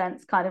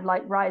represents kind of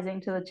like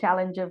rising to the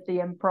challenge of the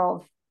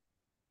improv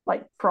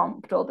like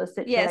prompt or the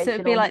Yeah, so it'd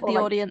situation, be like or the like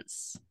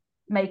audience.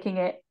 making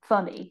it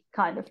funny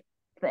kind of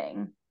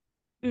thing.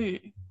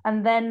 Mm.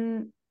 And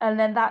then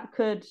that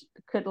could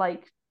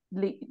like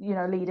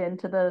lead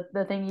into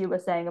the thing you were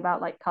saying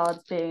about like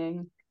cards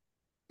being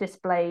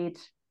displayed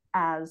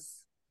as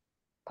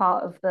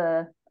part of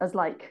the as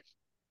like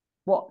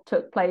what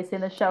took place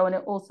in the show. And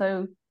it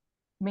also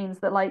means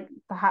that like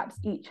perhaps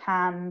each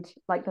hand,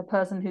 like the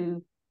person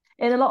who,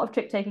 in a lot of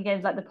trick taking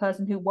games, like the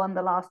person who won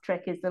the last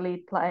trick is the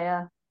lead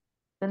player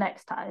the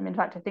next time. In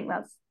fact, I think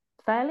that's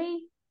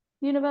fairly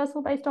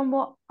universal based on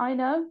what I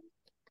know.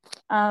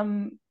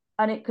 And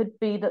it could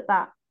be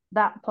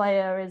that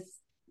player is,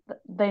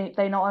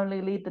 they not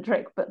only lead the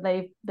trick, but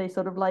they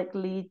sort of like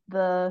lead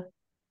the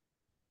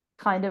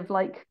kind of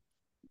like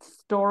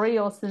story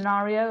or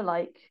scenario,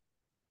 like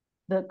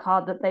the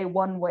card that they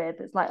won with.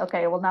 It's like,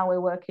 okay, well now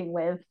we're working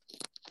with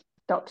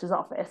doctor's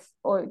office,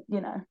 or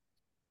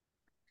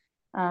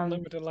And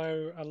that would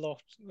allow a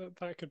lot,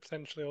 that could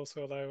potentially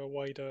also allow a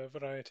wider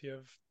variety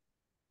of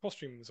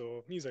costumes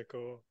or music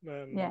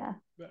yeah,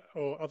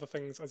 or other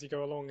things as you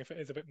go along if it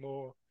is a bit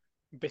more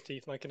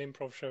bitty, like an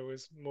improv show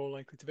is more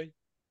likely to be.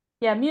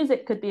 yeah,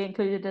 music could be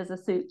included as a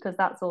suit, because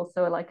that's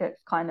also like a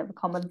kind of a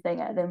common thing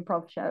at an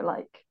improv show,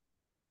 like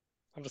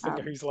I'm just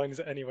thinking, whose line is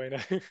it anyway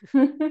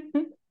now?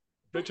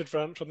 Richard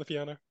Branch on the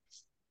piano.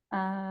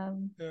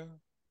 um Yeah. yeah,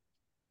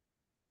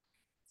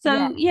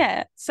 So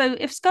yeah, so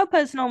if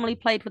Scopa is normally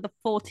played with a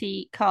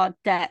 40 card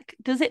deck,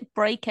 does it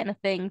break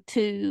anything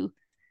to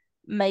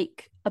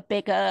make a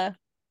bigger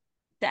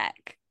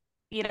deck?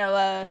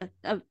 A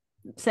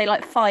say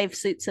like 5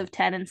 suits of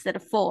 10 instead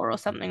of 4 or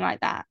something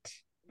like that.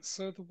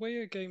 So the way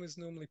a game is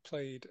normally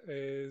played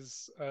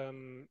is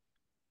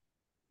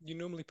you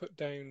normally put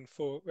down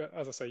four,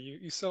 as I say,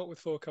 you start with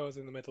 4 cards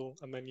in the middle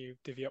and then you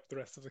divvy up the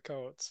rest of the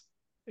cards.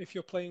 If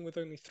you're playing with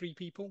only 3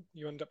 people,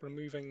 you end up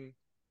removing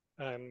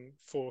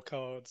 4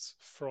 cards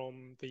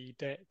from the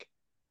deck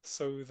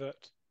so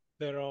that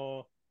there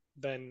are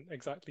then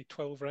exactly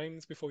 12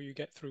 rounds before you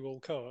get through all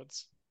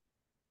cards.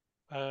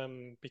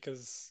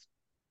 Because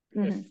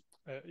if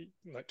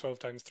like 12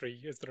 times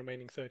 3 is the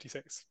remaining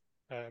 36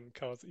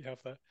 cards that you have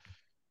there.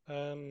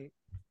 And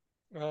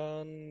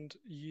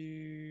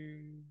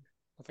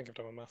I think I've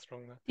done my maths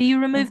wrong there. Do you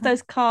remove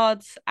those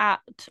cards at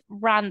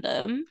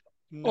random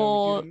No,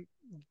 or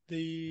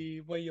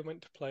the way you're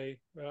meant to play,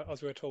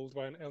 as we were told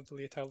by an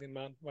elderly Italian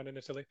man when in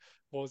Italy,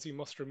 was you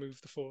must remove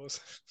the 4s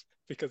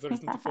because there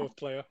isn't a 4th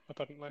player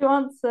apparently. to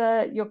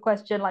answer your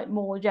question like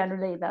more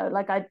generally though,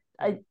 like I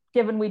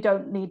given we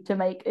don't need to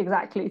make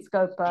exactly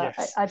Scopa,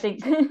 Yes, I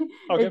think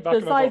I'll get back the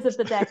in my size box. of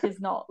the deck is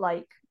not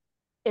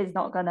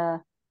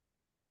gonna,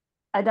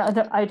 I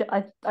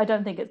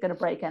don't think it's gonna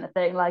break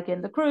anything. Like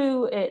in the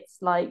crew, it's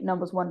like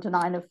numbers 1 to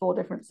 9 of 4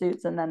 different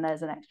suits, and then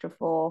there's an extra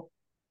 4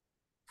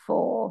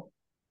 for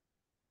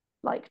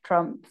like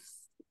trumps.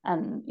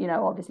 And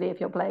obviously if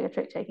you're playing a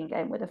trick taking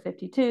game with a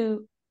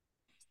 52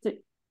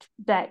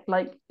 deck,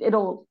 like it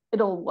all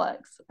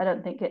works. I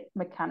don't think it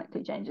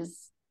mechanically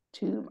changes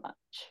too much.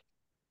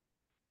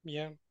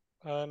 Yeah.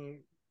 Um,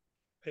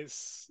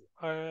 it's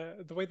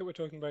the way that we're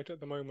talking about it at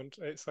the moment,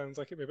 it sounds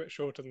like it'd be a bit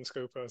shorter than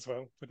Scopa as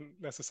well.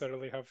 Wouldn't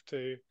necessarily have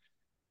to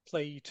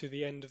play to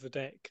the end of the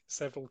deck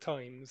several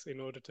times in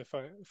order to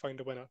find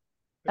a winner.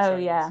 It Oh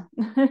sounds, yeah.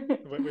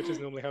 which is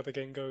normally how the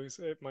game goes.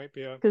 It might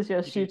be Because you're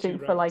you do shooting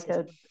 2 for rounds like or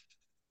something.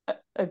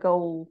 a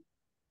goal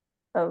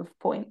of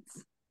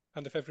points.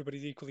 And if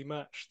everybody's equally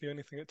matched, the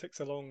only thing that ticks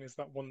along is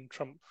that one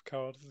trump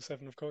card, the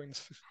 7 of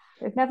coins.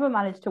 We've never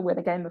managed to win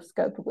a game of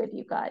Scopa with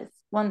you guys.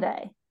 One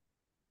day.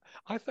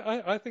 I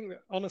think that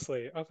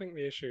honestly, I think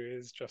the issue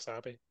is just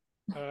Abby.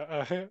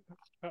 Abby's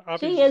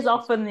She is just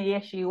often the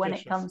issue when it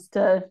vicious. comes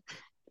to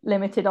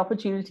limited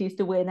opportunities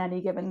to win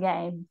any given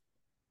game.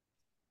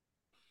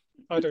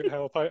 I don't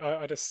help.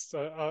 I just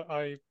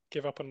I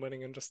give up on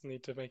winning and just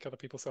need to make other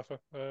people suffer.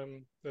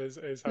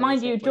 Is how I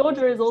Mind you, start playing these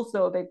Georgia is games.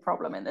 also a big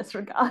problem in this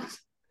regard.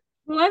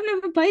 Well, I've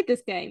never played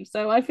this game,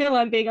 so I feel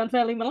I'm being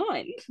unfairly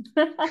maligned.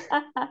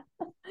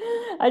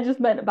 I just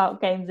meant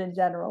about games in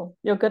general.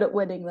 You're good at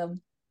winning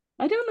them.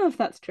 I don't know if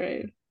that's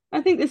true.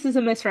 I think this is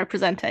a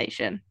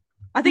misrepresentation.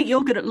 I think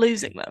you're good at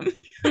losing them.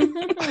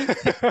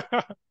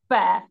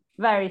 Fair,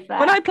 very fair.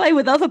 When I play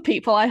with other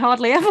people, I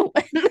hardly ever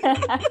win.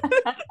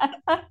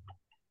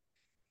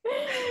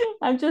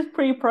 I'm just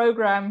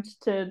pre-programmed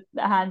to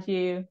hand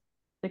you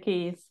the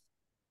keys.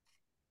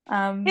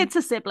 It's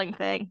a sibling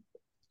thing.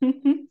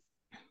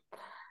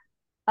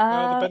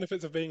 The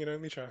benefits of being an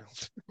only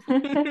child.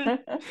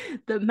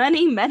 The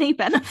many, many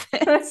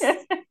benefits.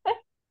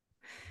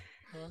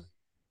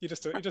 You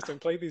just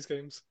don't play these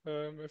games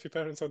if your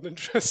parents aren't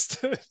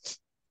interested.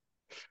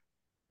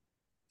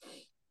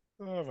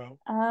 Oh well.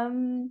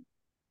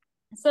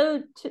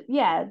 So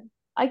yeah,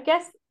 I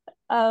guess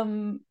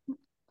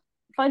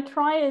if I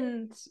try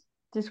and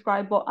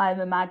describe what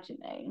I'm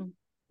imagining,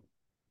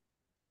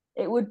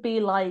 it would be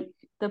like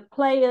the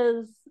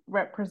players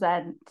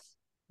represent,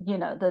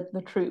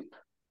 the troop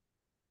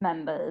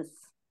members,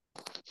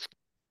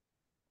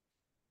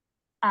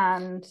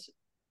 and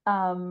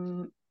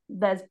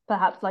there's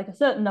perhaps like a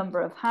certain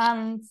number of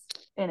hands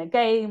in a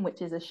game,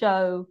 which is a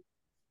show.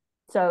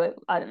 So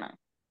I don't know,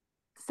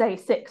 say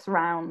 6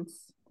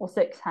 rounds or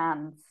 6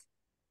 hands.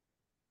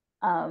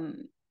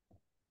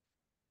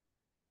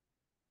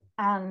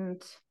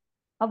 And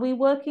are we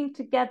working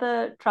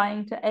together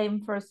trying to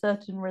aim for a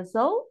certain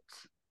result?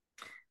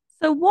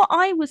 So what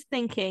I was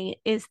thinking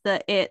is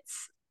that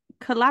it's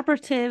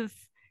collaborative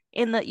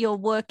in that you're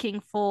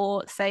working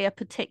for, say, a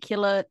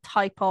particular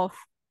type of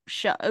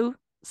show.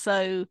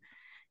 So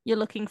you're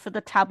looking for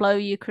the tableau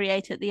you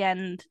create at the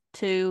end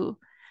to,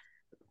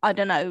 I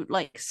don't know,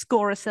 like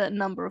score a certain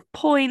number of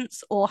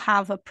points or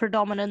have a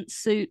predominant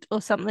suit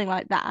or something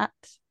like that.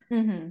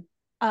 Mm-hmm.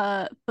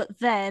 But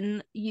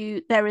then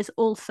there is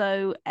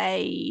also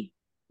an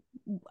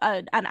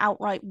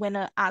outright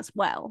winner as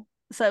well.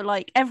 So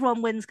like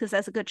everyone wins because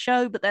there's a good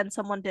show, but then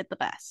someone did the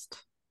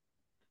best.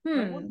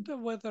 I wonder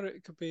whether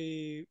it could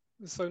be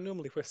so.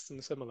 Normally,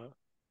 Whiston's similar.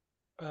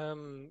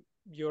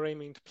 You're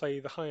aiming to play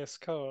the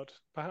highest card.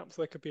 Perhaps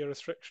there could be a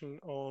restriction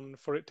on,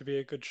 for it to be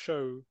a good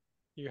show,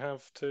 you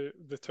have to,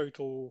 the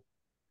total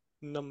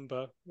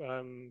number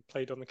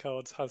played on the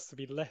cards has to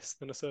be less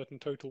than a certain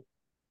total,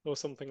 or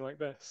something like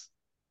this,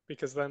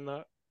 because then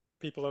that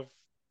people have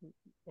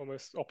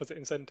almost opposite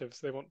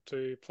incentives. They want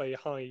to play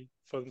high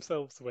for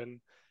themselves to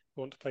win. They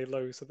want to play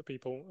low so that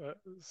people,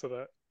 so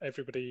that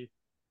everybody,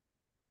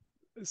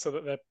 so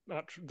that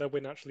their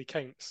win actually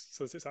counts,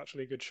 so that it's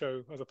actually a good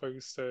show, as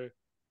opposed to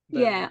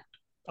them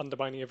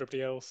undermining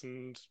everybody else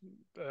and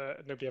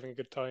nobody having a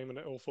good time and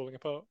it all falling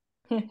apart.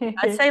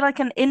 I'd say like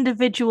an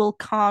individual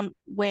can't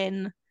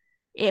win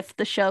if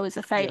the show is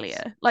a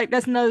failure. Yes. Like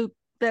there's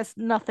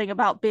nothing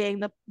about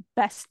being the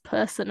best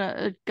person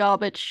at a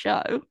garbage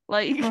show.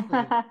 Like yeah,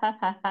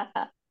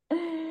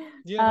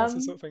 that's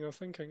the sort of thing I was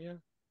thinking. Yeah,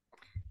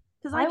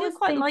 because I do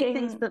quite like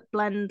things that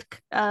blend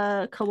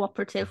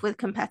cooperative with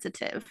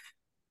competitive.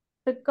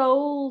 The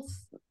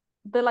goals,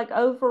 the like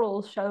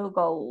overall show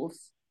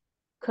goals,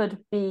 could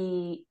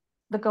be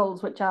the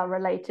goals which are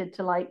related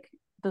to like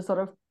the sort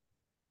of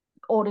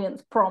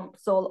audience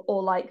prompts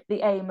or like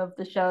the aim of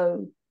the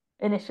show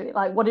initially.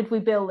 Like, what did we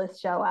build this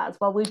show as?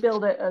 Well, we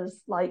build it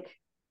as like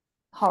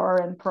horror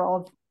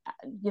improv,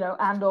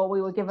 and or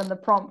we were given the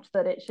prompt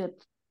that it should,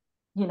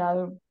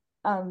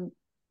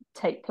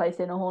 take place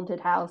in a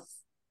haunted house.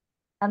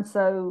 And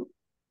so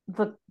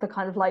the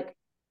kind of like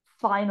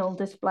final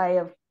display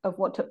of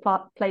what took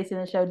place in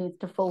the show needs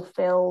to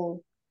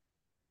fulfill,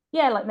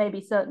 like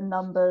maybe certain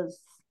numbers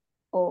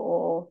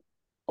or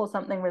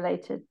something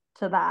related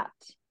to that.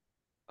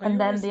 And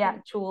then the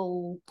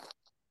actual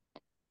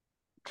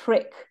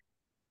trick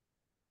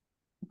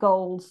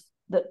goals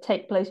that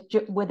take place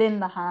within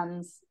the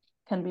hands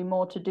can be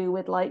more to do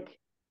with like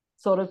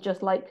sort of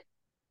just like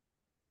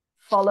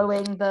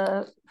following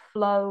the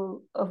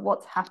flow of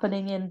what's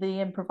happening in the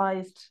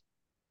improvised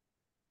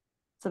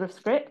sort of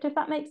script, if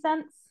that makes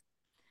sense.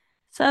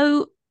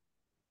 So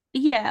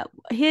yeah,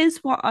 here's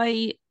what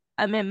I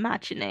am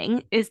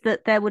imagining is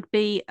that there would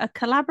be a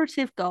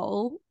collaborative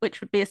goal,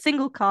 which would be a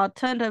single card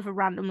turned over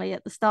randomly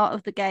at the start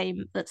of the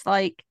game that's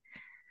like,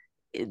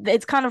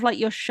 it's kind of like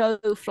your show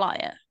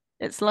flyer.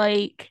 It's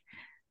like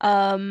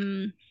a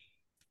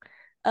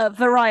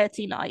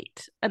variety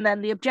night, and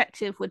then the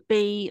objective would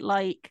be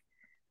like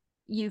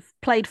you've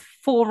played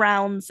 4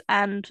 rounds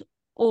and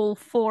all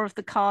 4 of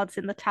the cards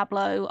in the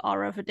tableau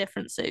are of a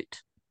different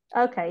suit.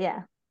 Okay,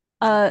 yeah.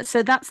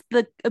 So that's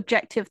the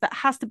objective that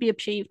has to be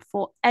achieved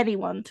for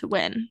anyone to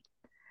win.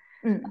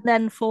 Mm.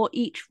 Then for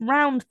each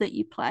round that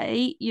you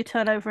play, you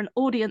turn over an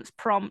audience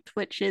prompt,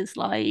 which is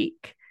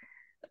like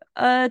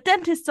a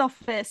dentist's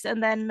office,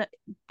 and then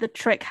the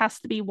trick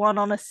has to be one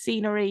on a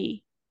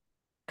scenery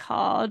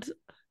card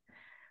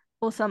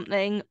or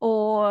something,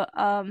 or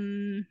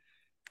maybe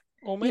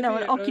an there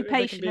can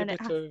occupation, be a and it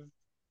bit has. of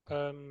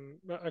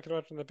I can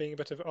imagine there being a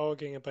bit of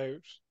arguing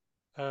about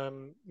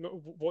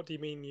what do you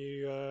mean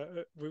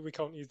we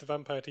can't use the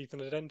vampire teeth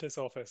in a dentist's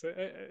office?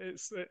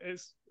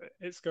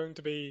 It's going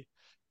to be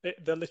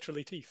they're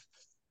literally teeth.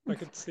 I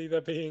could see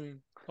there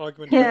being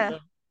argument about Yeah.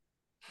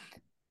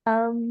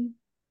 that.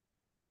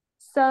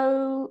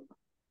 So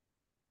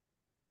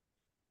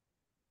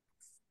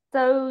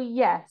so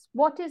yes,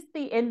 what is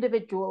the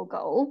individual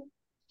goal?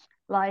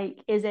 Like,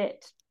 is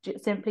it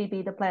simply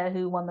be the player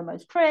who won the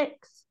most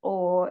tricks,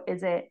 or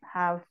is it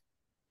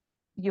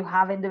you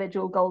have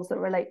individual goals that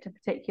relate to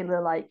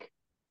particular like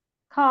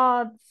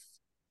cards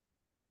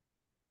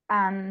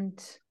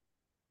and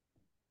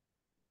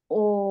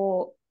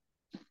or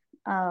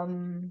I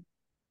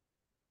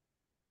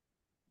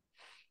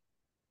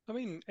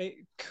mean, I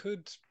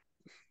could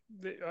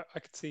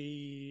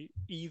see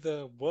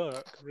either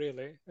work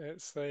really.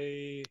 It's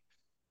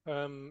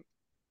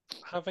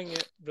having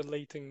it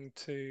relating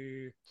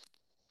to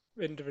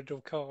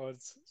individual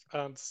cards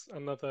adds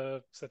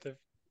another sort of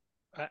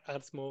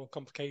adds more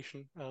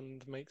complication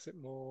and makes it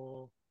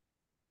more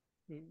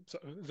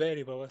sort of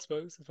variable, I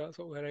suppose, if that's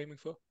what we're aiming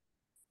for.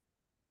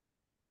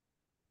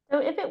 so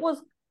if it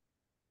was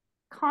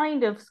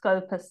kind of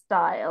Scopa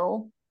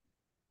style,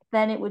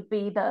 then it would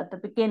be that at the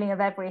beginning of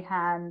every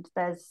hand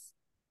there's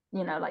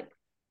like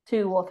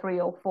 2 or 3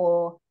 or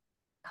 4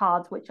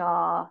 cards which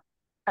are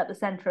at the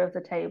center of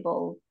the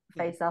table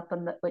face up,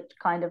 and which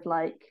kind of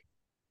like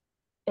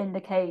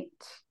indicate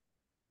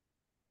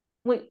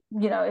if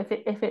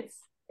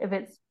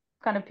it's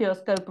kind of pure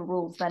Scopa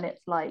rules, then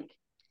it's like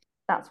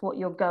that's what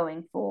you're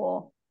going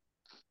for.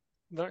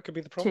 That could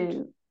be the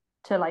prompt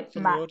to like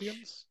from match the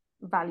audience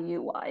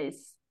value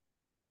wise,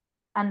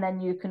 and then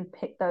you can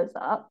pick those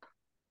up.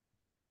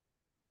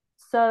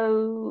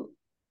 So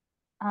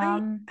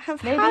I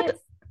have maybe had.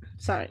 it's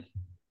Sorry,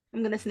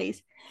 I'm gonna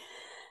sneeze.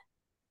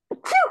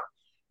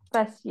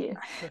 Bless you.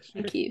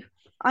 Thank you.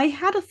 I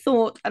had a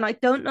thought, and I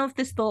don't know if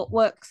this thought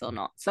works or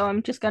not, so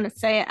I'm just going to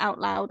say it out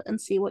loud and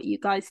see what you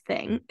guys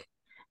think.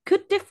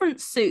 Could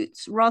different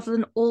suits, rather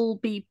than all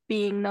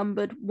being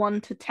numbered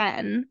 1 to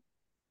 10,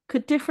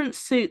 could different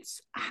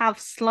suits have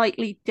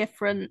slightly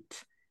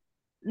different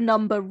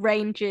number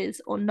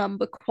ranges or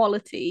number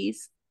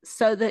qualities,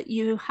 so that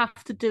you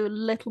have to do a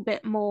little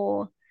bit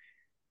more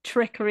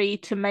trickery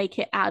to make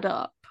it add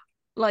up?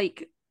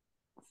 Like,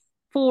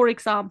 for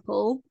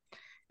example,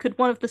 could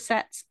one of the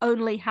sets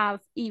only have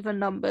even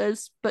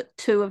numbers but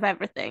 2 of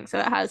everything? So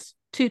it has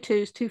 2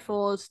 2s, 2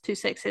 4s, 2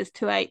 6s,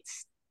 2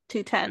 8s,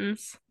 2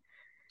 10s,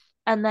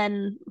 and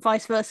then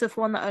vice versa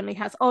for one that only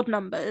has odd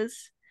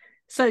numbers.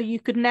 So you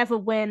could never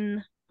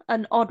win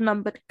an odd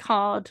numbered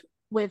card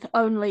with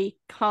only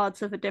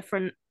cards of a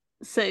different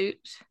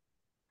suit.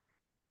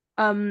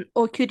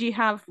 Or could you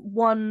have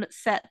one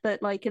set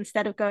that, like,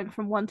 instead of going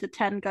from 1 to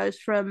 10, goes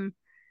from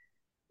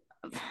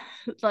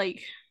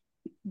like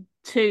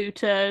 2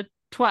 to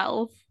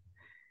 12,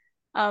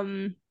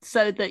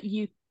 so that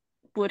you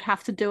would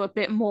have to do a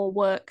bit more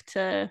work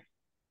to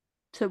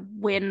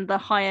win the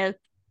higher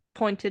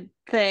pointed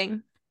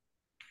thing?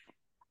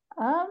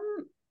 I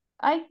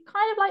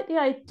kind of like the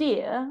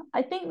idea.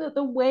 I think that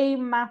the way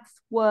maths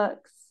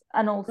works,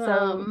 and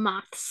also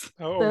Maths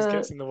always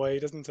gets in the way,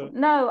 doesn't it?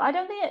 No, I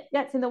don't think it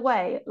gets in the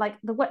way. Like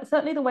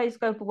certainly the way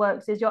Scopa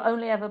works is you're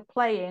only ever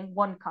playing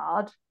one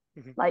card.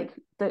 Like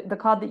the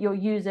card that you're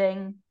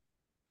using,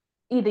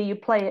 either you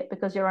play it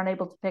because you're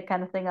unable to pick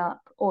anything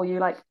up, or you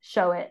like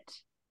show it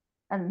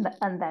and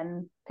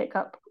then pick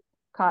up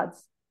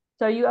cards.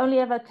 So you only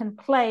ever can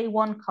play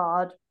one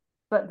card,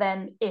 but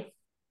then if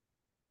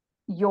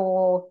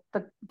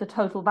the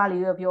total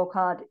value of your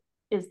card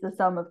is the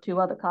sum of 2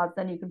 other cards,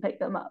 then you can pick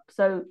them up.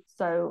 So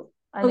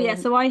I mean, yeah,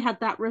 so I had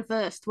that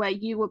reversed where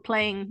you were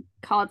playing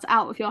cards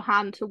out of your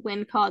hand to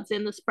win cards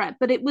in the spread,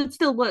 but it would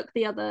still work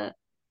the other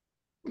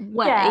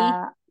way.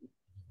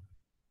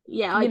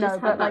 Yeah, I just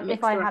had that like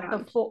if I around.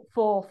 had the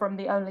 4 from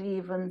the only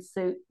even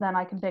suit, then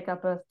I can pick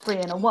up a 3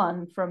 and a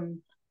 1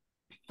 from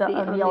the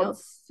only odd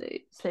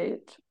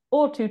suit,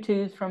 or 2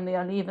 2s from the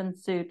uneven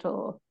suit,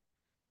 or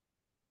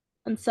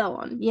and so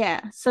on.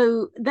 Yeah.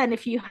 So then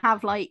if you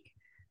have like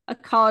a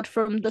card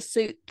from the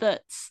suit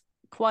that's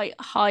quite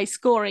high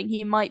scoring,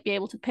 you might be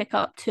able to pick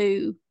up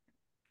 2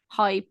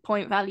 high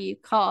point value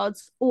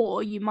cards,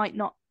 or you might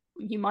not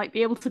you might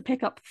be able to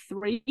pick up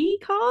 3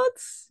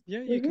 cards.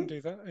 Yeah, you can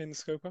do that in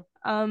Scopa.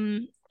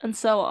 And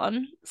so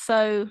on.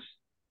 So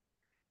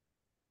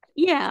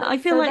yeah, I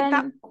feel like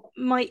that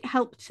might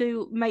help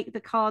to make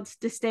the cards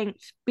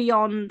distinct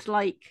beyond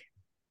like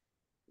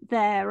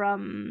their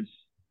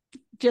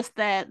just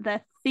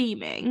their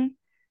theming,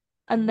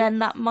 and then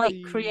that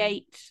might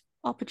create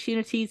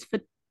opportunities for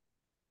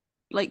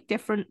like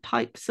different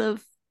types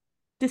of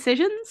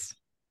decisions.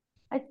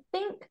 I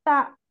think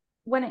that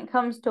when it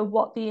comes to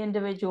what the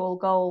individual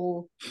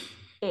goal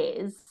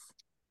is,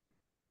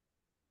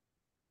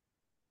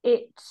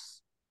 it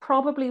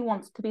probably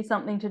wants to be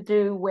something to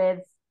do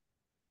with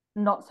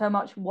not so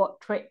much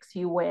what tricks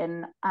you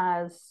win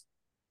as,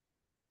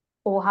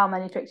 or how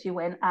many tricks you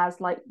win,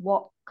 as like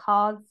what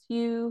cards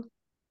you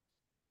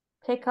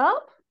pick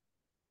up.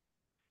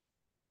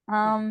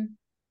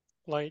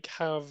 Like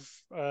have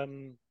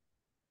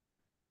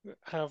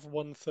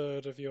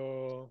 1/3 of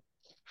your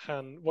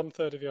hand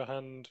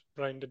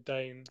rounded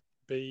down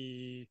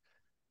be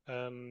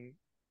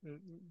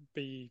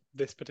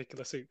this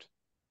particular suit,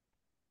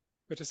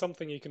 which is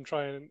something you can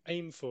try and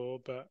aim for,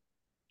 but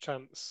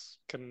chance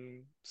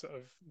can sort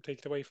of take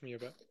it away from you a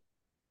bit.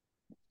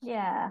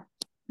 Yeah.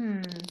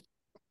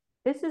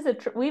 This is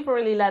we've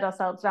really led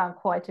ourselves down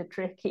quite a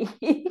tricky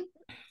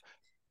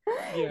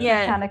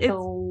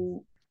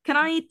mechanical. Can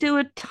I do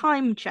a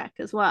time check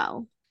as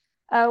well?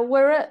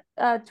 We're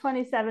at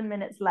 27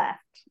 minutes left.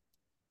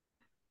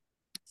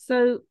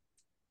 So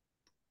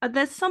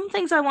there's some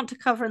things I want to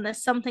cover and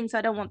there's some things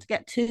I don't want to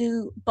get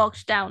too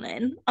bogged down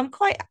in. I'm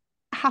quite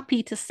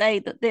happy to say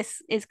that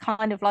this is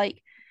kind of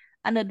like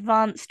an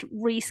advanced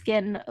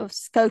reskin of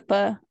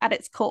Scopa at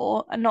its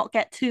core and not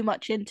get too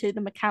much into the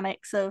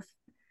mechanics of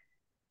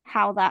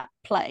how that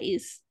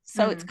plays.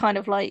 So it's kind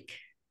of like,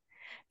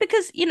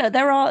 because you know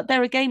there are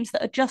games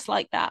that are just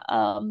like that.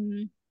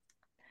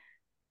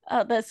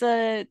 There's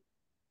a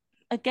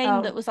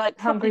game that was like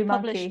Hungry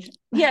published. Monkey.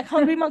 Yeah,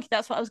 Hungry Monkey.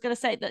 That's what I was going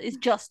to say. That is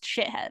just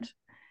shithead.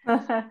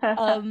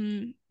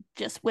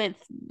 Just with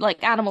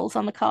like animals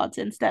on the cards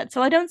instead.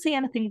 So I don't see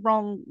anything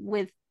wrong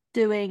with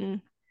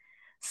doing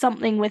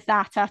something with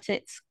that at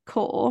its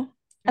core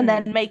and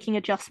then making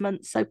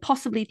adjustments. So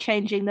possibly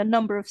changing the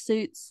number of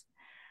suits,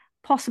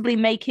 possibly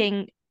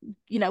making,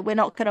 you know, we're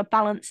not going to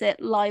balance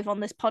it live on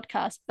this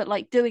podcast, but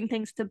like doing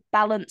things to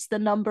balance the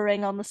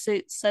numbering on the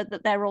suits so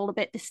that they're all a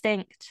bit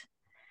distinct.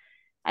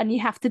 And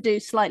you have to do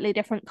slightly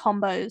different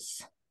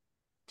combos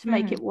to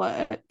make it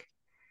work.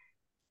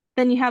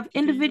 Then you have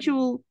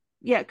individual.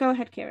 Yeah, go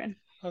ahead, Kieran.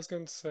 I was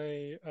going to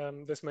say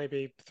this may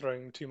be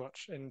throwing too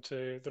much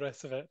into the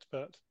rest of it,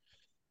 but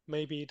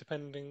maybe at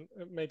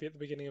the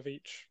beginning of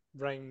each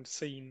round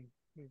scene,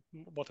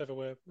 whatever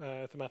we're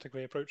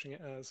thematically approaching it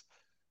as,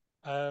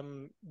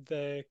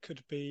 there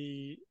could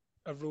be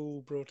a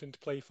rule brought into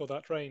play for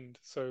that round.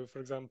 So, for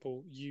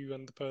example, you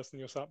and the person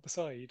you're sat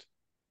beside,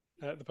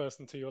 the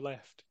person to your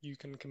left, you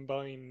can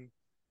combine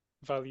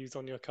values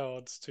on your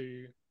cards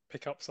to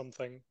pick up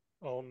something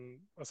on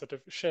a sort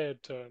of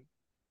shared turn.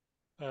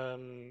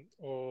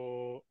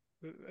 Or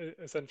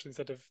essentially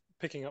instead of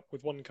picking up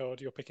with one card,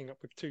 you're picking up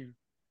with 2.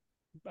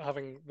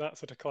 Having that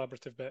sort of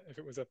collaborative bit if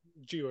it was a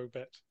duo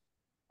bit.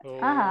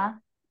 Or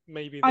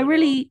maybe I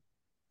really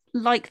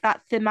like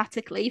that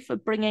thematically for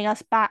bringing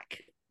us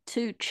back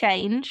to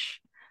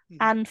change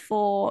and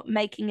for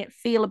making it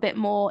feel a bit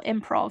more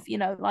improv, you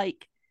know,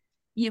 like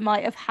you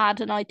might have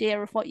had an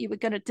idea of what you were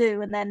going to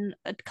do and then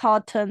a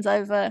card turns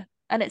over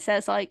and it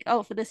says like,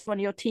 oh, for this one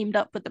you're teamed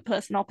up with the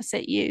person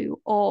opposite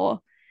you, or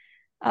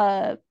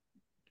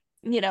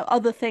you know,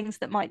 other things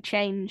that might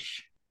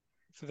change.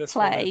 For this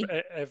one,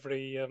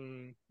 every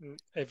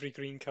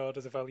green card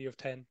has a value of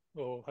 10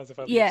 or has a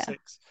value of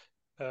 6.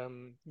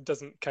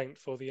 Doesn't count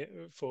for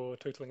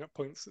totaling up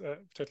points,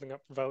 totaling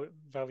up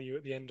value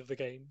at the end of the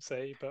game,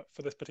 say. But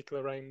for this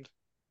particular round,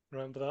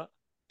 remember that.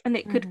 And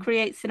it could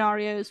create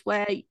scenarios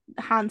where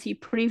hands you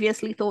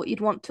previously thought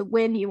you'd want to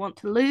win, you want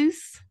to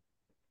lose.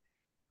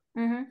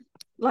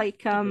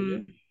 Like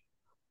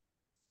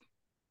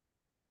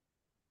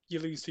you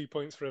lose 2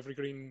 points for every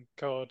green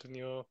card in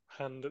your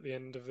hand at the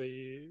end of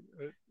the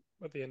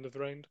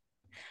round,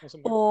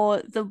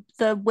 or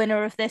the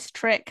winner of this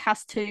trick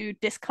has to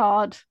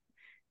discard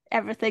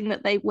everything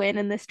that they win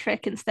in this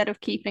trick instead of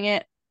keeping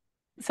it,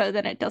 so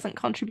then it doesn't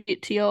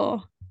contribute to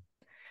your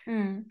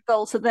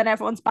goal. So then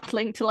everyone's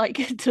battling to like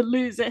to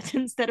lose it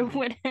instead of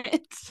win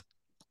it.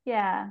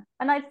 Yeah,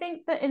 and I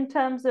think that in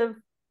terms of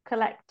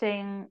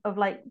collecting, of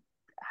like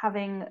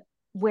having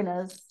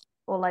winners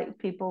or like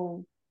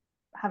people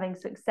having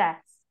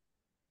success,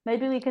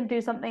 maybe we can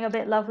do something a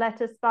bit love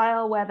letter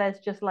style where there's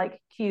just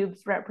like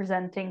cubes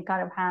representing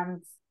kind of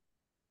hands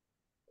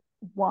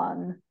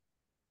won,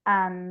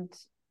 and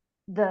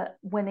the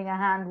winning a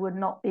hand would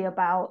not be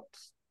about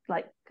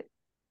like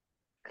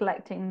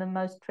collecting the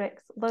most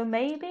tricks, although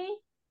maybe,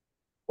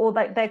 or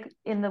like they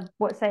in the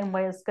same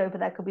way as Scopa,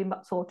 there could be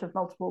sort of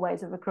multiple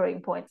ways of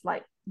accruing points.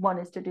 Like one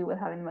is to do with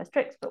having the most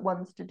tricks, but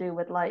one's to do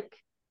with like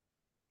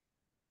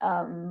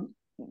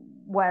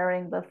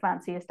wearing the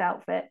fanciest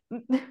outfit.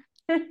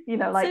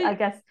 Like So- I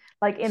guess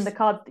like in the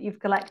cards that you've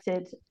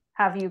collected,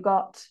 have you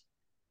got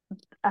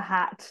a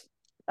hat,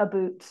 a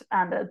boot,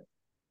 and a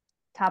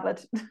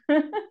tabard?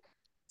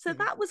 So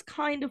that was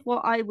kind of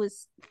what I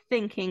was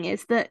thinking,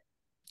 is that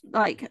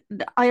like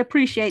I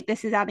appreciate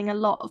this is adding a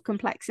lot of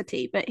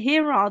complexity, but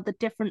here are the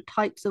different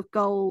types of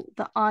goal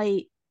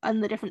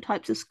and the different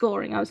types of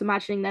scoring I was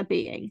imagining there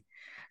being.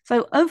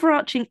 So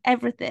overarching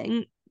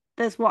everything,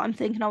 there's what I'm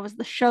thinking of as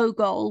the show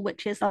goal,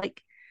 which is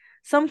like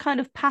some kind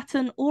of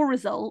pattern or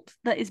result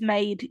that is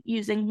made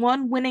using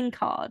one winning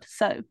card.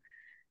 So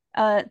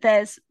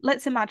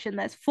let's imagine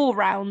there's 4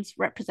 rounds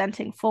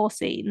representing 4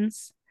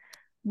 scenes.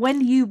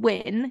 When you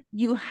win,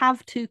 you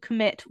have to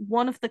commit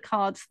one of the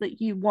cards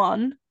that you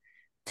won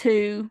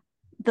to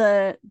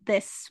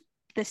this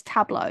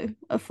tableau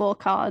of 4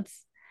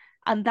 cards,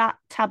 and that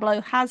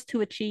tableau has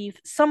to achieve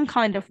some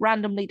kind of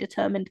randomly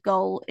determined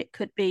goal. It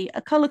could be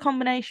a color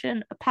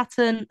combination, a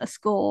pattern, a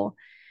score.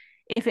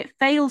 If it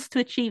fails to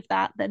achieve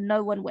that, then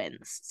no one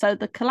wins. So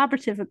the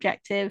collaborative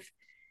objective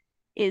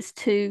is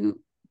to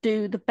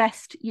do the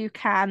best you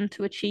can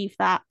to achieve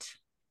that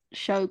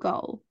show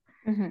goal.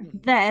 Mm-hmm.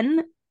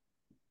 Then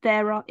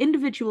there are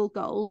individual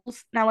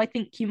goals. Now, I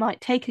think you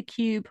might take a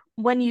cube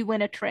when you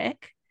win a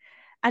trick,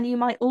 and you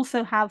might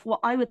also have what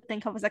I would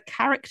think of as a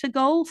character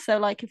goal. So,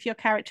 like if your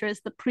character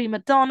is the prima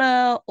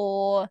donna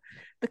or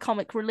the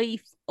comic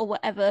relief or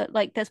whatever,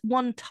 like there's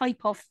one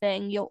type of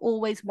thing you're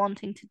always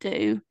wanting to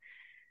do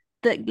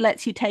that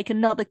lets you take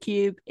another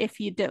cube if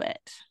you do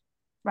it.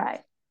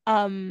 Right.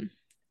 And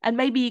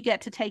maybe you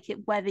get to take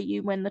it whether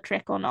you win the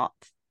trick or not.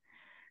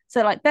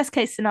 So, like, best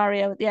case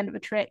scenario, at the end of a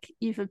trick,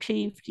 you've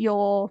achieved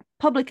your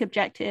public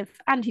objective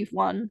and you've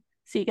won.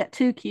 So you get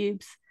 2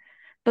 cubes,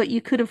 but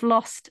you could have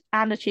lost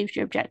and achieved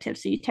your objective.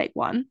 So you take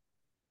 1.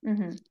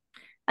 Mm-hmm.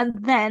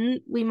 And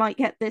then we might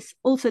get this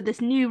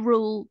new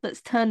rule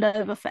that's turned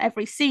over for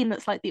every scene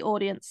that's like the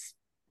audience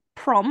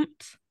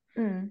prompt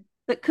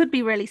that could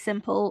be really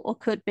simple or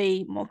could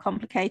be more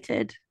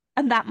complicated.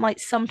 And that might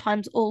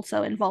sometimes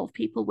also involve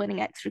people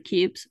winning extra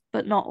cubes,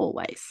 but not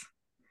always.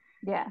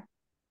 Yeah.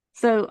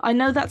 So I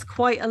know that's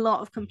quite a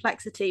lot of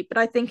complexity, but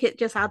I think it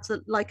just adds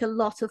a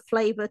lot of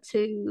flavor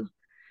to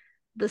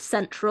the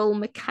central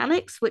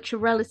mechanics, which are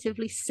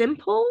relatively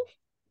simple.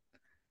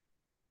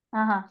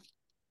 Uh-huh.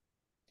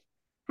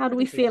 How do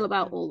we feel that,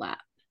 about yeah. all that?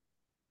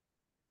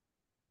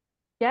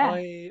 Yeah.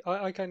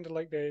 I kind of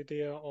like the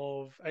idea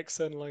of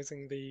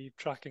externalizing the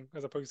tracking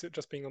as opposed to it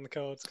just being on the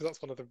cards, because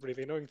that's one of the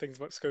really annoying things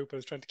about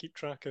Scopers, trying to keep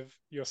track of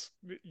your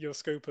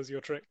Scopers, your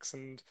tricks,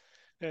 and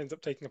it ends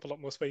up taking up a lot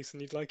more space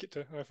than you'd like it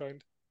to, I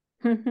find.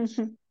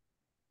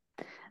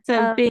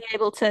 So being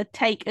able to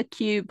take a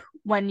cube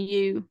when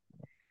you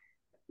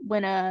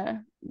win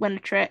a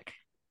trick,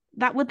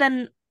 that would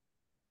then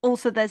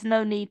also, there's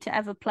no need to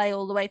ever play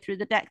all the way through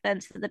the deck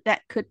then, so the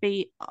deck could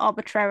be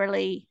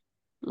arbitrarily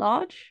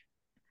large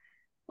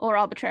or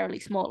arbitrarily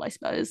small, I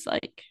suppose,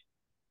 like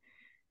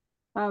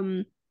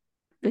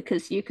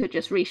because you could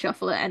just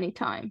reshuffle at any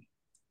time.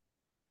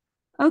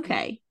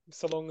 Okay.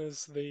 So long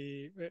as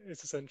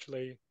it's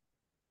essentially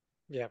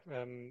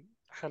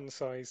hand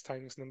size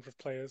times number of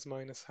players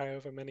minus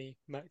however many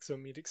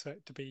maximum you'd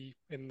expect to be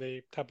in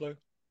the tableau.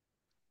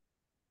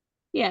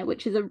 Yeah,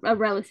 which is a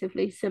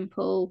relatively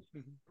simple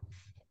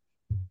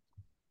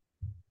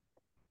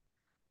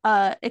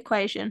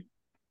equation.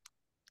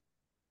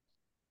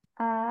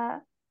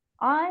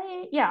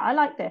 I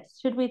like this.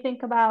 Should we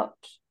think about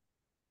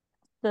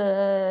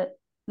the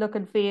look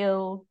and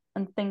feel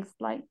and things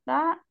like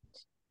that?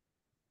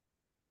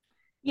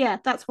 Yeah,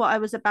 that's what I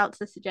was about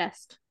to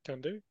suggest.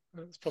 Can do.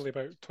 It's probably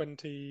about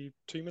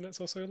 22 minutes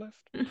or so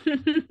left.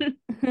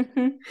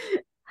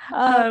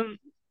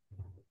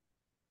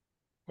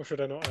 Or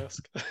should I not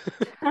ask?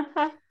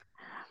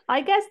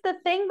 I guess the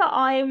thing that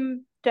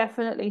I'm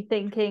definitely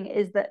thinking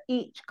is that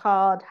each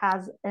card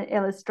has an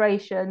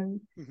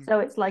illustration, so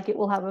it's like it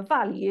will have a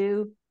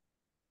value,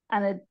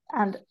 and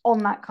on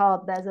that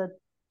card there's a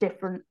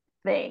different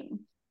thing.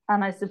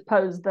 And I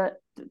suppose that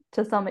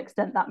to some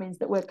extent that means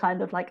that we're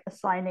kind of like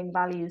assigning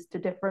values to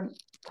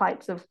different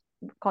types of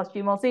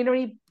costume or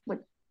scenery,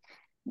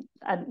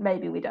 and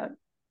maybe we don't.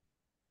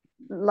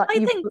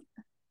 I think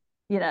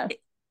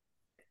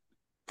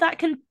that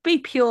can be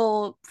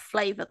pure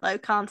flavor though,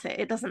 can't it?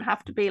 It doesn't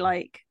have to be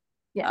like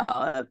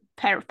a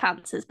pair of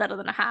pants is better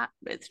than a hat.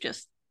 It's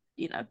just,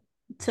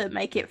 to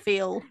make it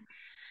feel,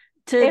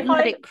 to if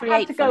let I it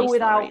create had to go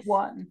without stories.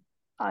 one,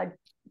 I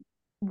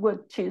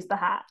would choose the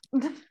hat.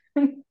 To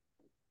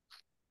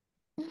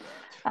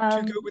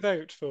go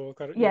without for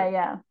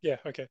yeah,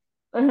 okay.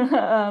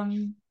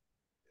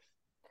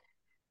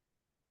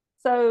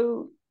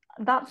 So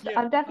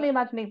I'm definitely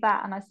imagining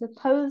that, and I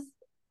suppose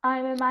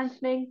I'm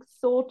imagining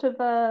sort of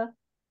a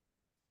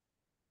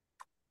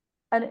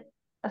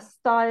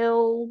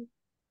style.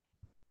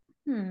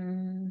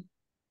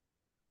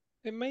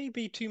 It may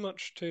be too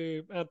much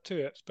to add to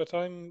it, but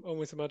I'm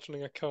always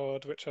imagining a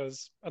card which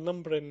has a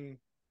number in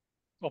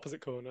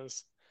opposite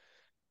corners,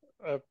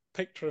 a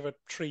picture of a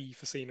tree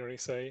for scenery,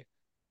 say,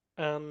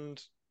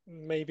 and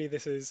maybe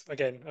this is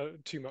again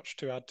too much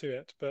to add to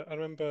it, but I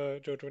remember,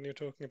 George, when you were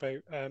talking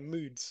about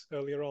moods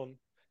earlier on,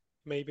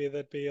 maybe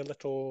there'd be a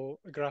little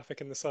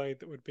graphic in the side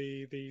that would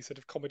be the sort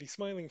of comedy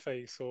smiling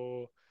face,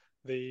 or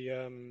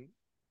the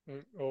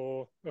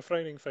or a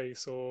frowning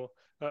face, or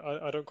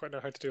I don't quite know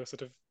how to do a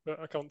sort of,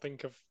 I can't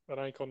think of an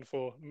icon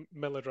for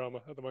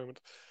melodrama at the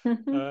moment.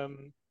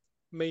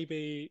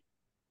 Maybe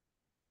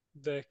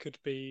there could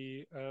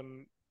be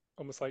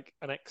almost like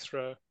an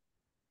extra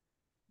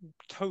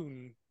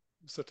tone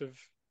sort of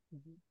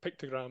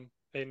pictogram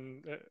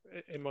in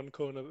one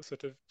corner that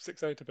sort of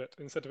sticks out a bit.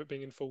 Instead of it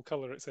being in full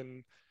color, it's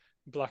in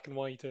black and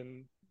white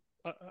in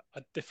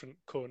a different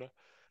corner,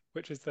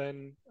 which is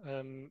then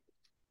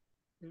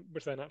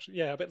actually,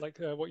 yeah, a bit like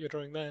what you're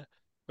drawing there,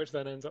 which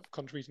then ends up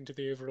contributing to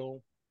the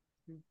overall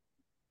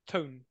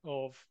tone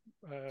of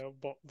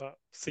what that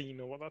scene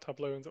or what that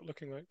tableau ends up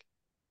looking like.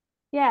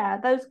 Yeah,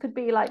 those could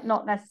be like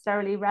not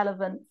necessarily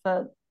relevant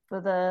for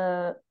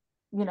the,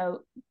 you know,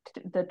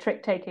 the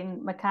trick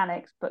taking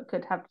mechanics, but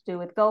could have to do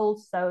with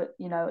goals. So,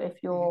 you know,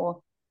 if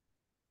you're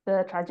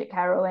the tragic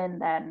heroine,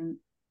 then,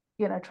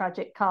 you know,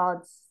 tragic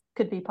cards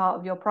could be part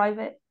of your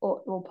private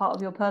or part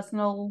of your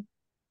personal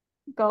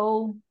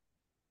goal,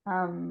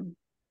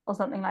 or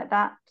something like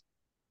that.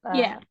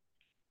 Yeah.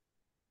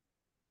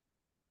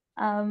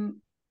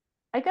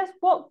 I guess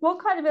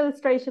what kind of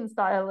illustration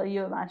style are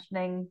you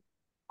imagining?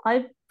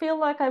 I feel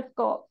like I've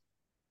got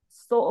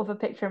sort of a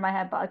picture in my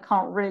head, but I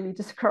can't really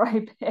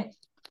describe it.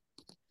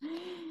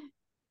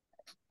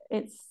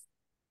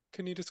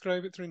 Can you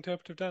describe it through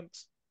interpretive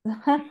dance?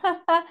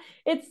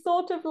 It's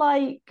sort of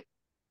like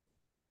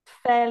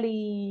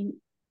fairly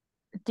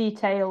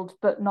detailed,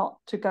 but not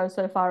to go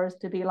so far as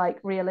to be like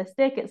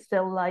realistic. It's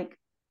still like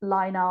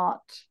line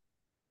art,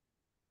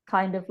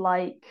 kind of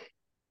like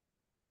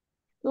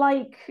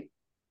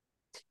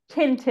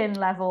Tintin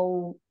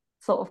level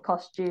sort of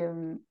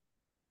costume,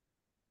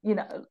 you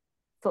know.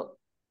 So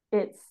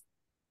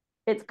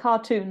it's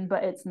cartoon,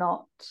 but it's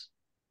not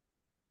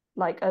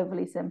like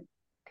overly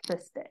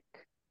simplistic,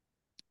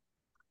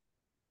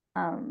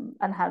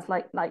 and has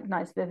like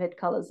nice vivid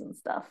colors and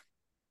stuff.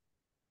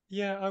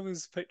 Yeah, I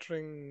was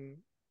picturing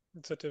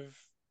sort of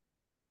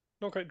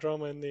not quite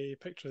drama in the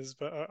pictures,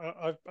 but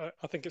I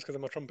think it's because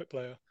I'm a trumpet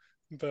player.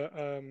 But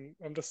I'm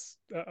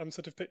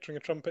sort of picturing a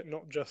trumpet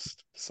not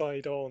just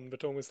side on,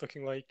 but almost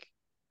looking like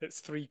it's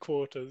three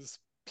quarters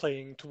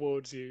playing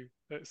towards you.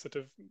 It's sort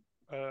of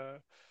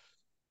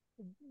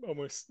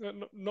almost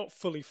not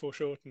fully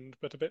foreshortened,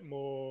 but a bit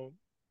more.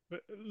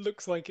 It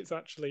looks like it's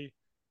actually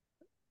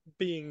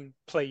being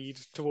played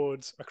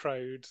towards a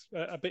crowd,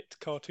 a bit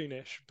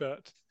cartoonish,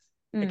 but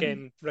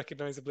again,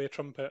 recognizably a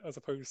trumpet, as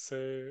opposed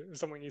to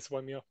something that used to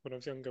wind me up when I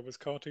was younger was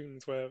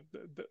cartoons where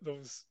there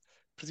was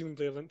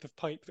presumably a length of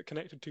pipe that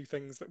connected two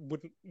things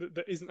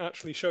that isn't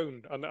actually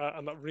shown, and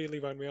that really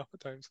wound me up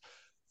at times.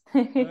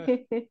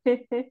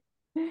 It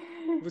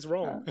was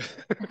wrong,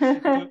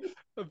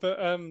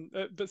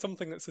 but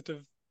something that sort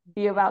of.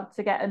 You're about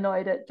to get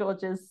annoyed at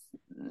George's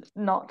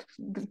not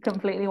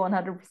completely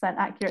 100%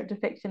 accurate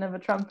depiction of a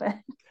trumpet.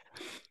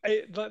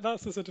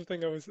 That's the sort of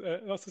thing I was.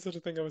 That's the sort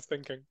of thing I was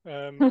thinking.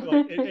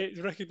 Like it's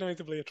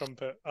recognizably a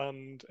trumpet,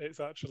 and it's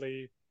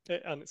actually,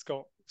 and it's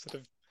got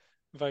sort of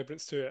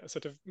vibrance to it, a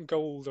sort of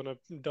gold on a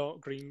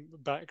dark green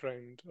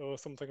background, or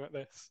something like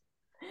this.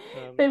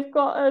 They've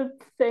got a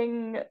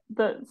thing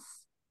that's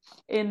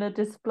in a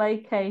display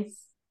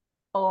case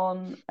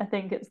on, I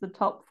think it's the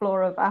top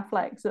floor of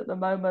Affleck's at the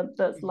moment,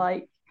 that's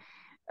like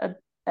an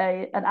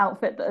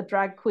outfit that a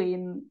drag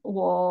queen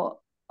wore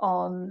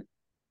on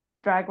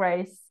Drag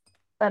Race,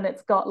 and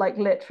it's got like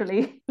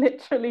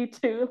literally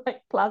two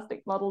like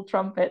plastic model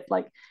trumpets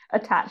like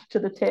attached to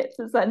the tits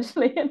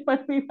essentially. And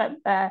when we went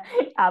there,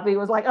 Abby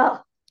was like, oh,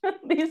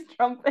 these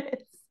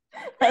trumpets,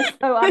 they're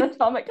so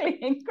anatomically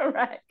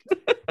incorrect.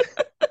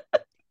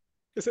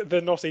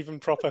 They're not even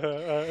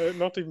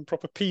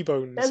proper P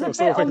bones. There's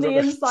a bit on the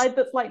inside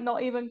that's like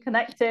not even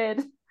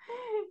connected.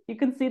 You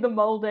can see the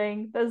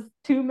molding. There's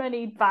too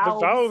many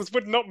valves. The valves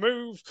would not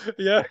move.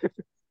 Yeah.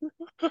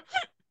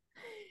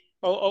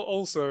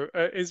 Also,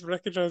 is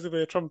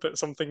recognizably a trumpet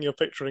something you're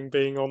picturing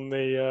being on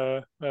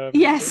the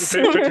yes,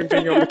 picturing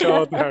being on the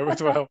card now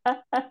as well?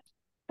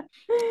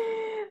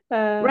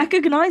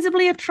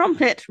 Recognizably a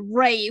trumpet,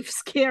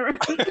 raves Kieran.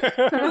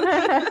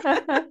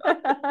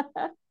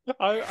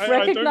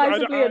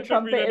 Recognizably a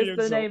trumpet is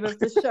the name of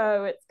the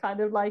show. It's kind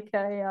of like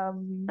a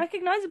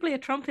Recognizably a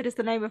trumpet is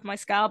the name of my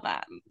ska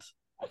band.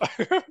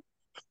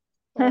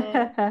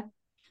 Oh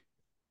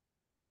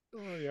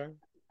yeah.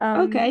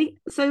 Okay,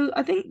 so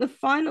I think the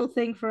final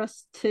thing for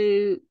us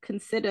to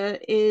consider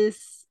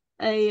is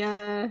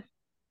a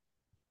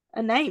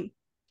game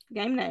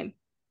name.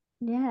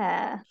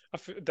 Yeah.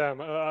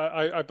 Damn,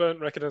 I burnt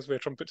recognizably a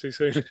trumpet too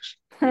soon.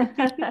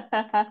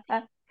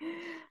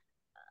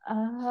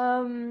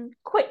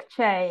 Quick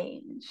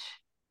change.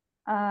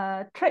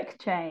 Trick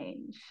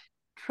change.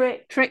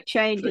 Trick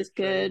change is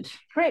good.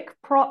 Trick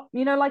prop,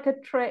 you know, like a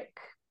trick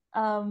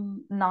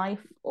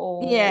knife,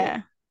 or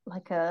yeah,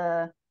 like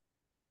a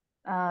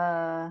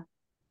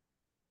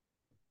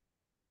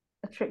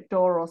trick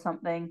door or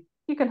something.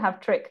 You can have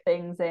trick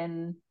things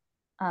in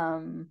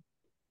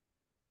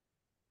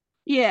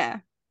Yeah.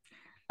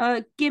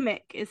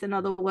 Gimmick is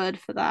another word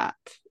for that.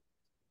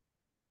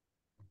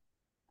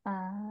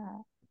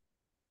 I'm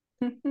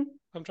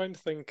trying to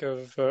think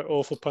of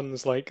awful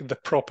puns like the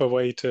proper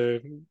way to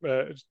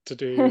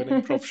do an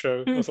improv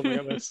show or something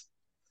like this.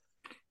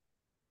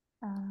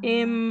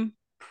 Improp.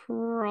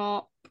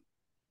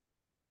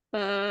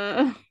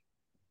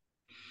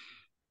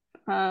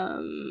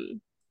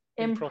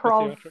 Improper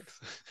Improv theatrics.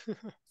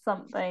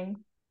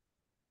 something.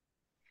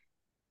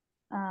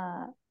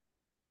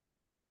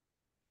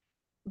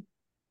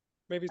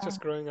 Maybe it's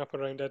just growing up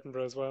around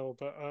Edinburgh as well,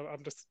 but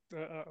I'm just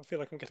I feel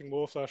like I'm getting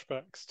more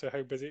flashbacks to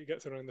how busy it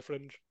gets around the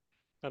Fringe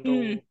and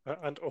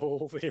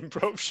all the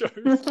improv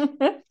shows.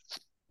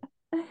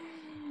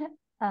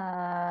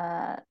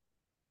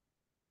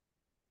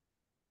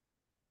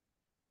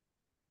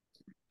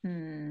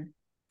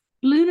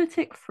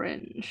 Lunatic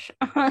Fringe.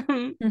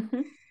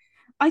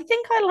 I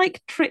think I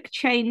like Trick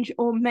Change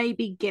or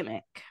maybe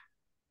Gimmick.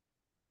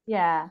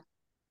 Yeah.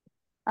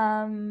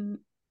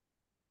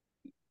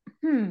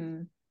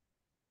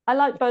 I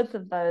like both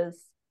of those,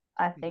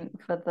 I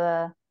think, for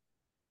the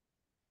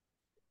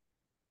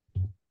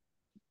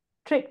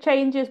Trick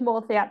Change is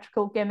more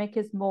theatrical, Gimmick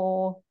is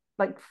more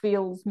like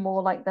feels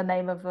more like the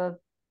name of an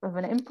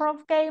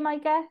improv game, I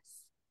guess.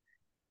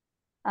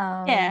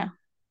 Yeah.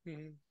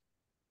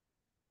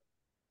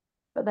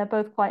 But they're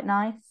both quite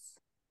nice.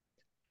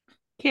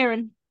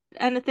 Kieran,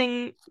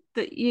 anything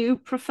that you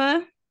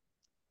prefer?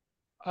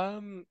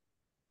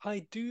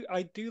 I do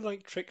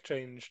like Trick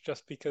Change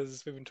just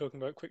because we've been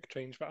talking about Quick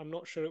Change, but I'm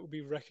not sure it will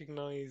be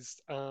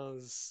recognized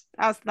as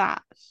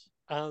that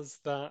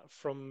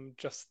from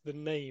just the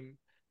name.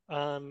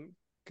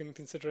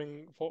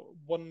 Considering what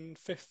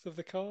 1/5 of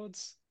the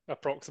cards,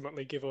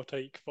 approximately, give or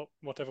take,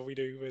 whatever we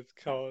do with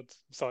card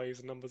size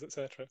and numbers,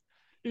 etc.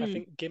 I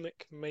think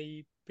Gimmick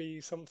may be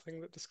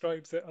something that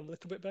describes it a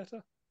little bit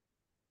better.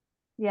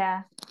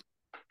 Yeah.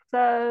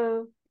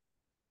 So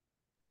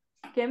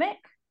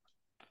Gimmick.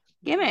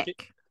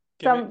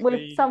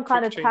 With some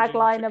kind of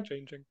tagline of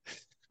changing.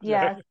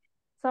 Yeah,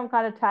 some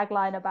kind of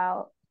tagline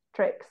about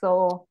tricks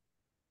or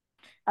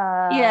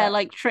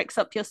like tricks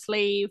up your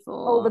sleeve or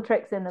all the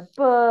tricks in the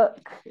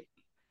book.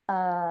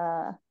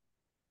 An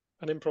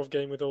improv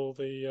game with all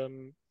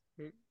the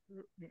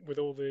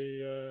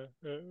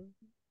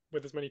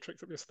with as many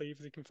tricks up your sleeve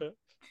as you can fit.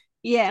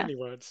 Yeah. Too many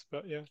words,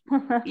 but yeah.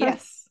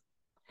 Yes.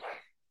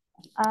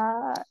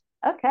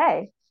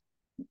 Okay.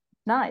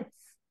 Nice.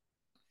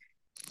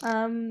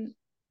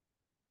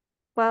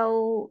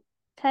 Well,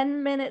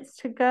 10 minutes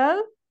to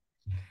go.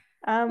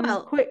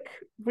 Quick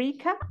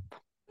recap.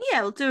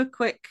 Yeah, we'll do a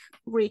quick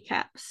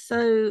recap.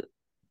 So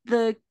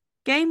the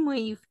game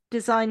we've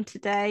designed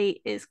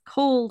today is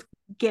called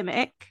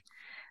Gimmick,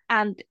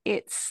 and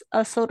it's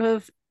a sort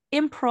of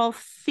improv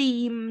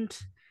themed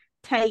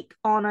take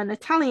on an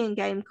Italian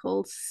game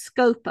called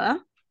Scopa,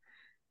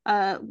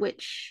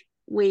 which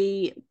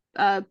we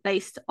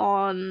based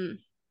on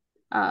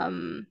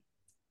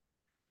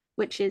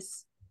which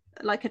is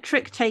like a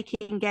trick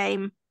taking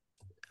game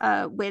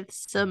with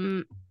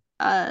some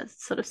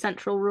sort of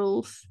central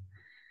rules.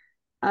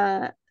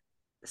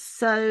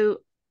 So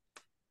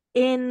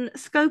in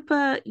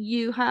Scopa,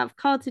 you have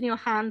cards in your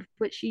hand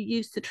which you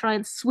use to try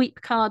and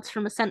sweep cards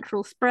from a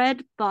central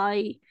spread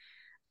by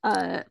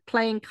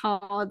playing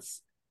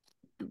cards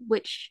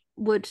which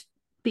would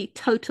be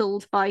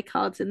totaled by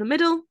cards in the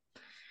middle.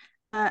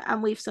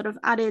 And we've sort of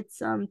added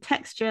some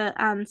texture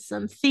and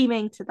some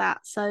theming to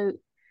that. So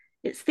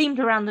it's themed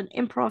around an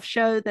improv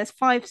show. There's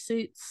 5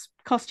 suits: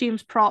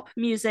 costumes, prop,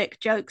 music,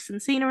 jokes, and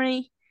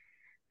scenery.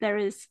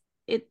 This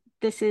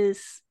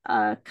is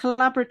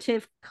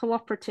collaborative,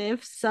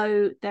 cooperative.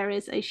 So there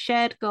is a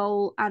shared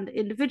goal and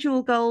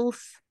individual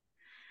goals.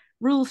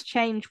 Rules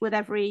change with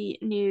every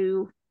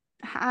new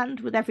hand,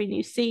 with every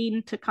new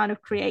scene, to kind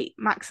of create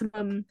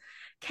maximum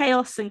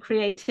chaos and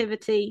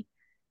creativity.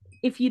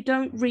 If you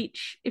don't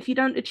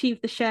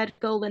achieve the shared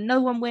goal, then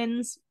no one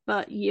wins,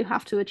 but you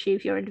have to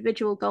achieve your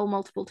individual goal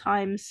multiple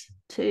times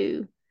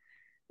to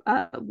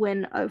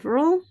win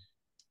overall.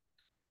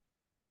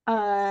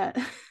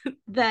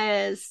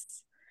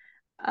 There's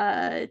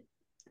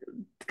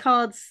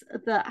cards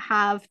that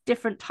have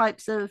different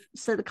types of,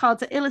 so the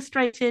cards are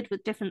illustrated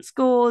with different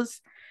scores.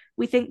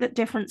 We think that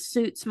different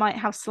suits might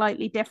have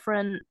slightly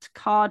different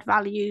card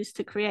values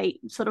to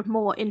create sort of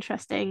more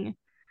interesting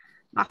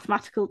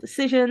mathematical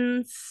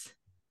decisions.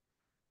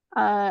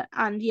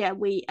 And yeah,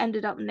 we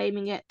ended up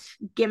naming it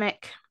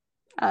Gimmick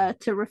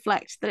to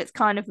reflect that it's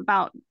kind of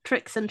about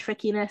tricks and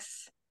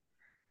trickiness.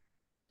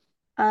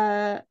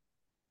 Yeah,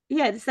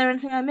 is there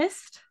anything I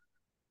missed?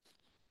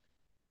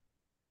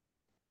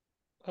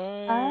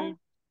 I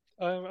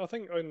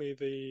think only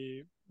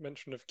the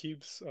mention of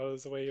cubes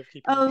as a way of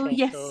keeping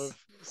track of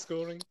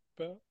scoring,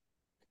 but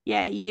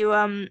yeah,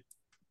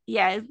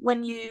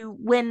 when you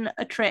win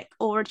a trick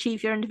or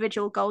achieve your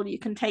individual goal, you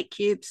can take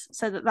cubes,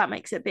 so that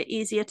makes it a bit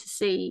easier to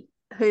see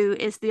who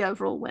is the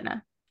overall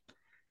winner.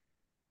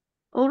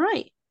 All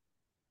right.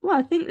 Well,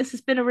 I think this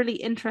has been a really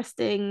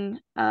interesting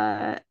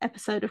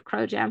episode of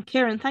Crow Jam.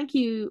 Kieran, thank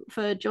you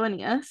for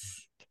joining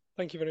us.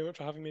 Thank you very much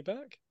for having me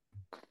back.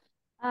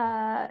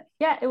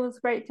 Yeah, it was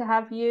great to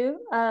have you.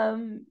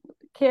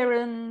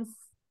 Kieran's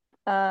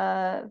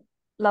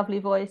lovely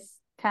voice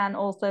can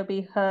also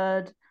be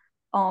heard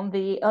on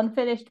the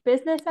Unfinished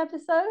Business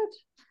episode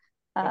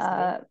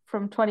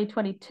from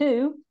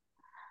 2022,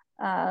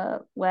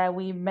 where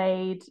we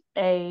made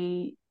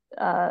a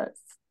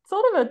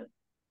sort of a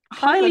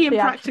highly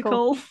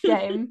impractical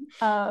game,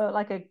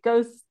 like a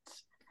ghost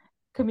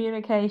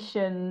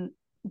communication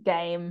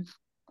game.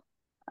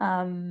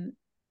 And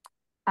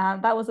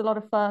that was a lot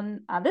of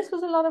fun. And this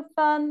was a lot of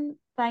fun.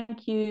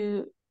 Thank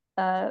you,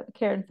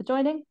 Kieran, for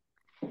joining.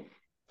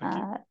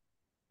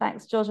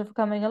 Thanks, Georgia, for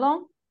coming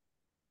along.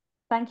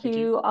 Thank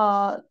you,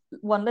 our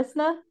one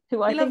listener,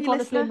 who I think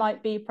honestly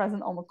might be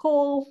present on the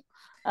call.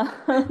 I'm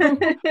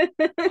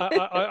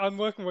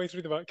working my way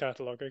through the back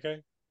catalogue,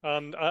 okay?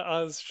 And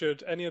as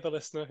should any other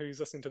listener who's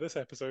listening to this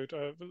episode,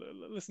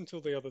 listen to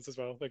the others as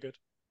well. They're good.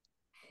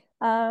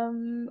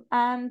 And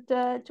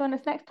join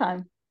us next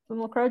time for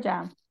more Crow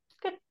Jam.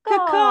 Good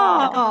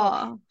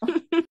call.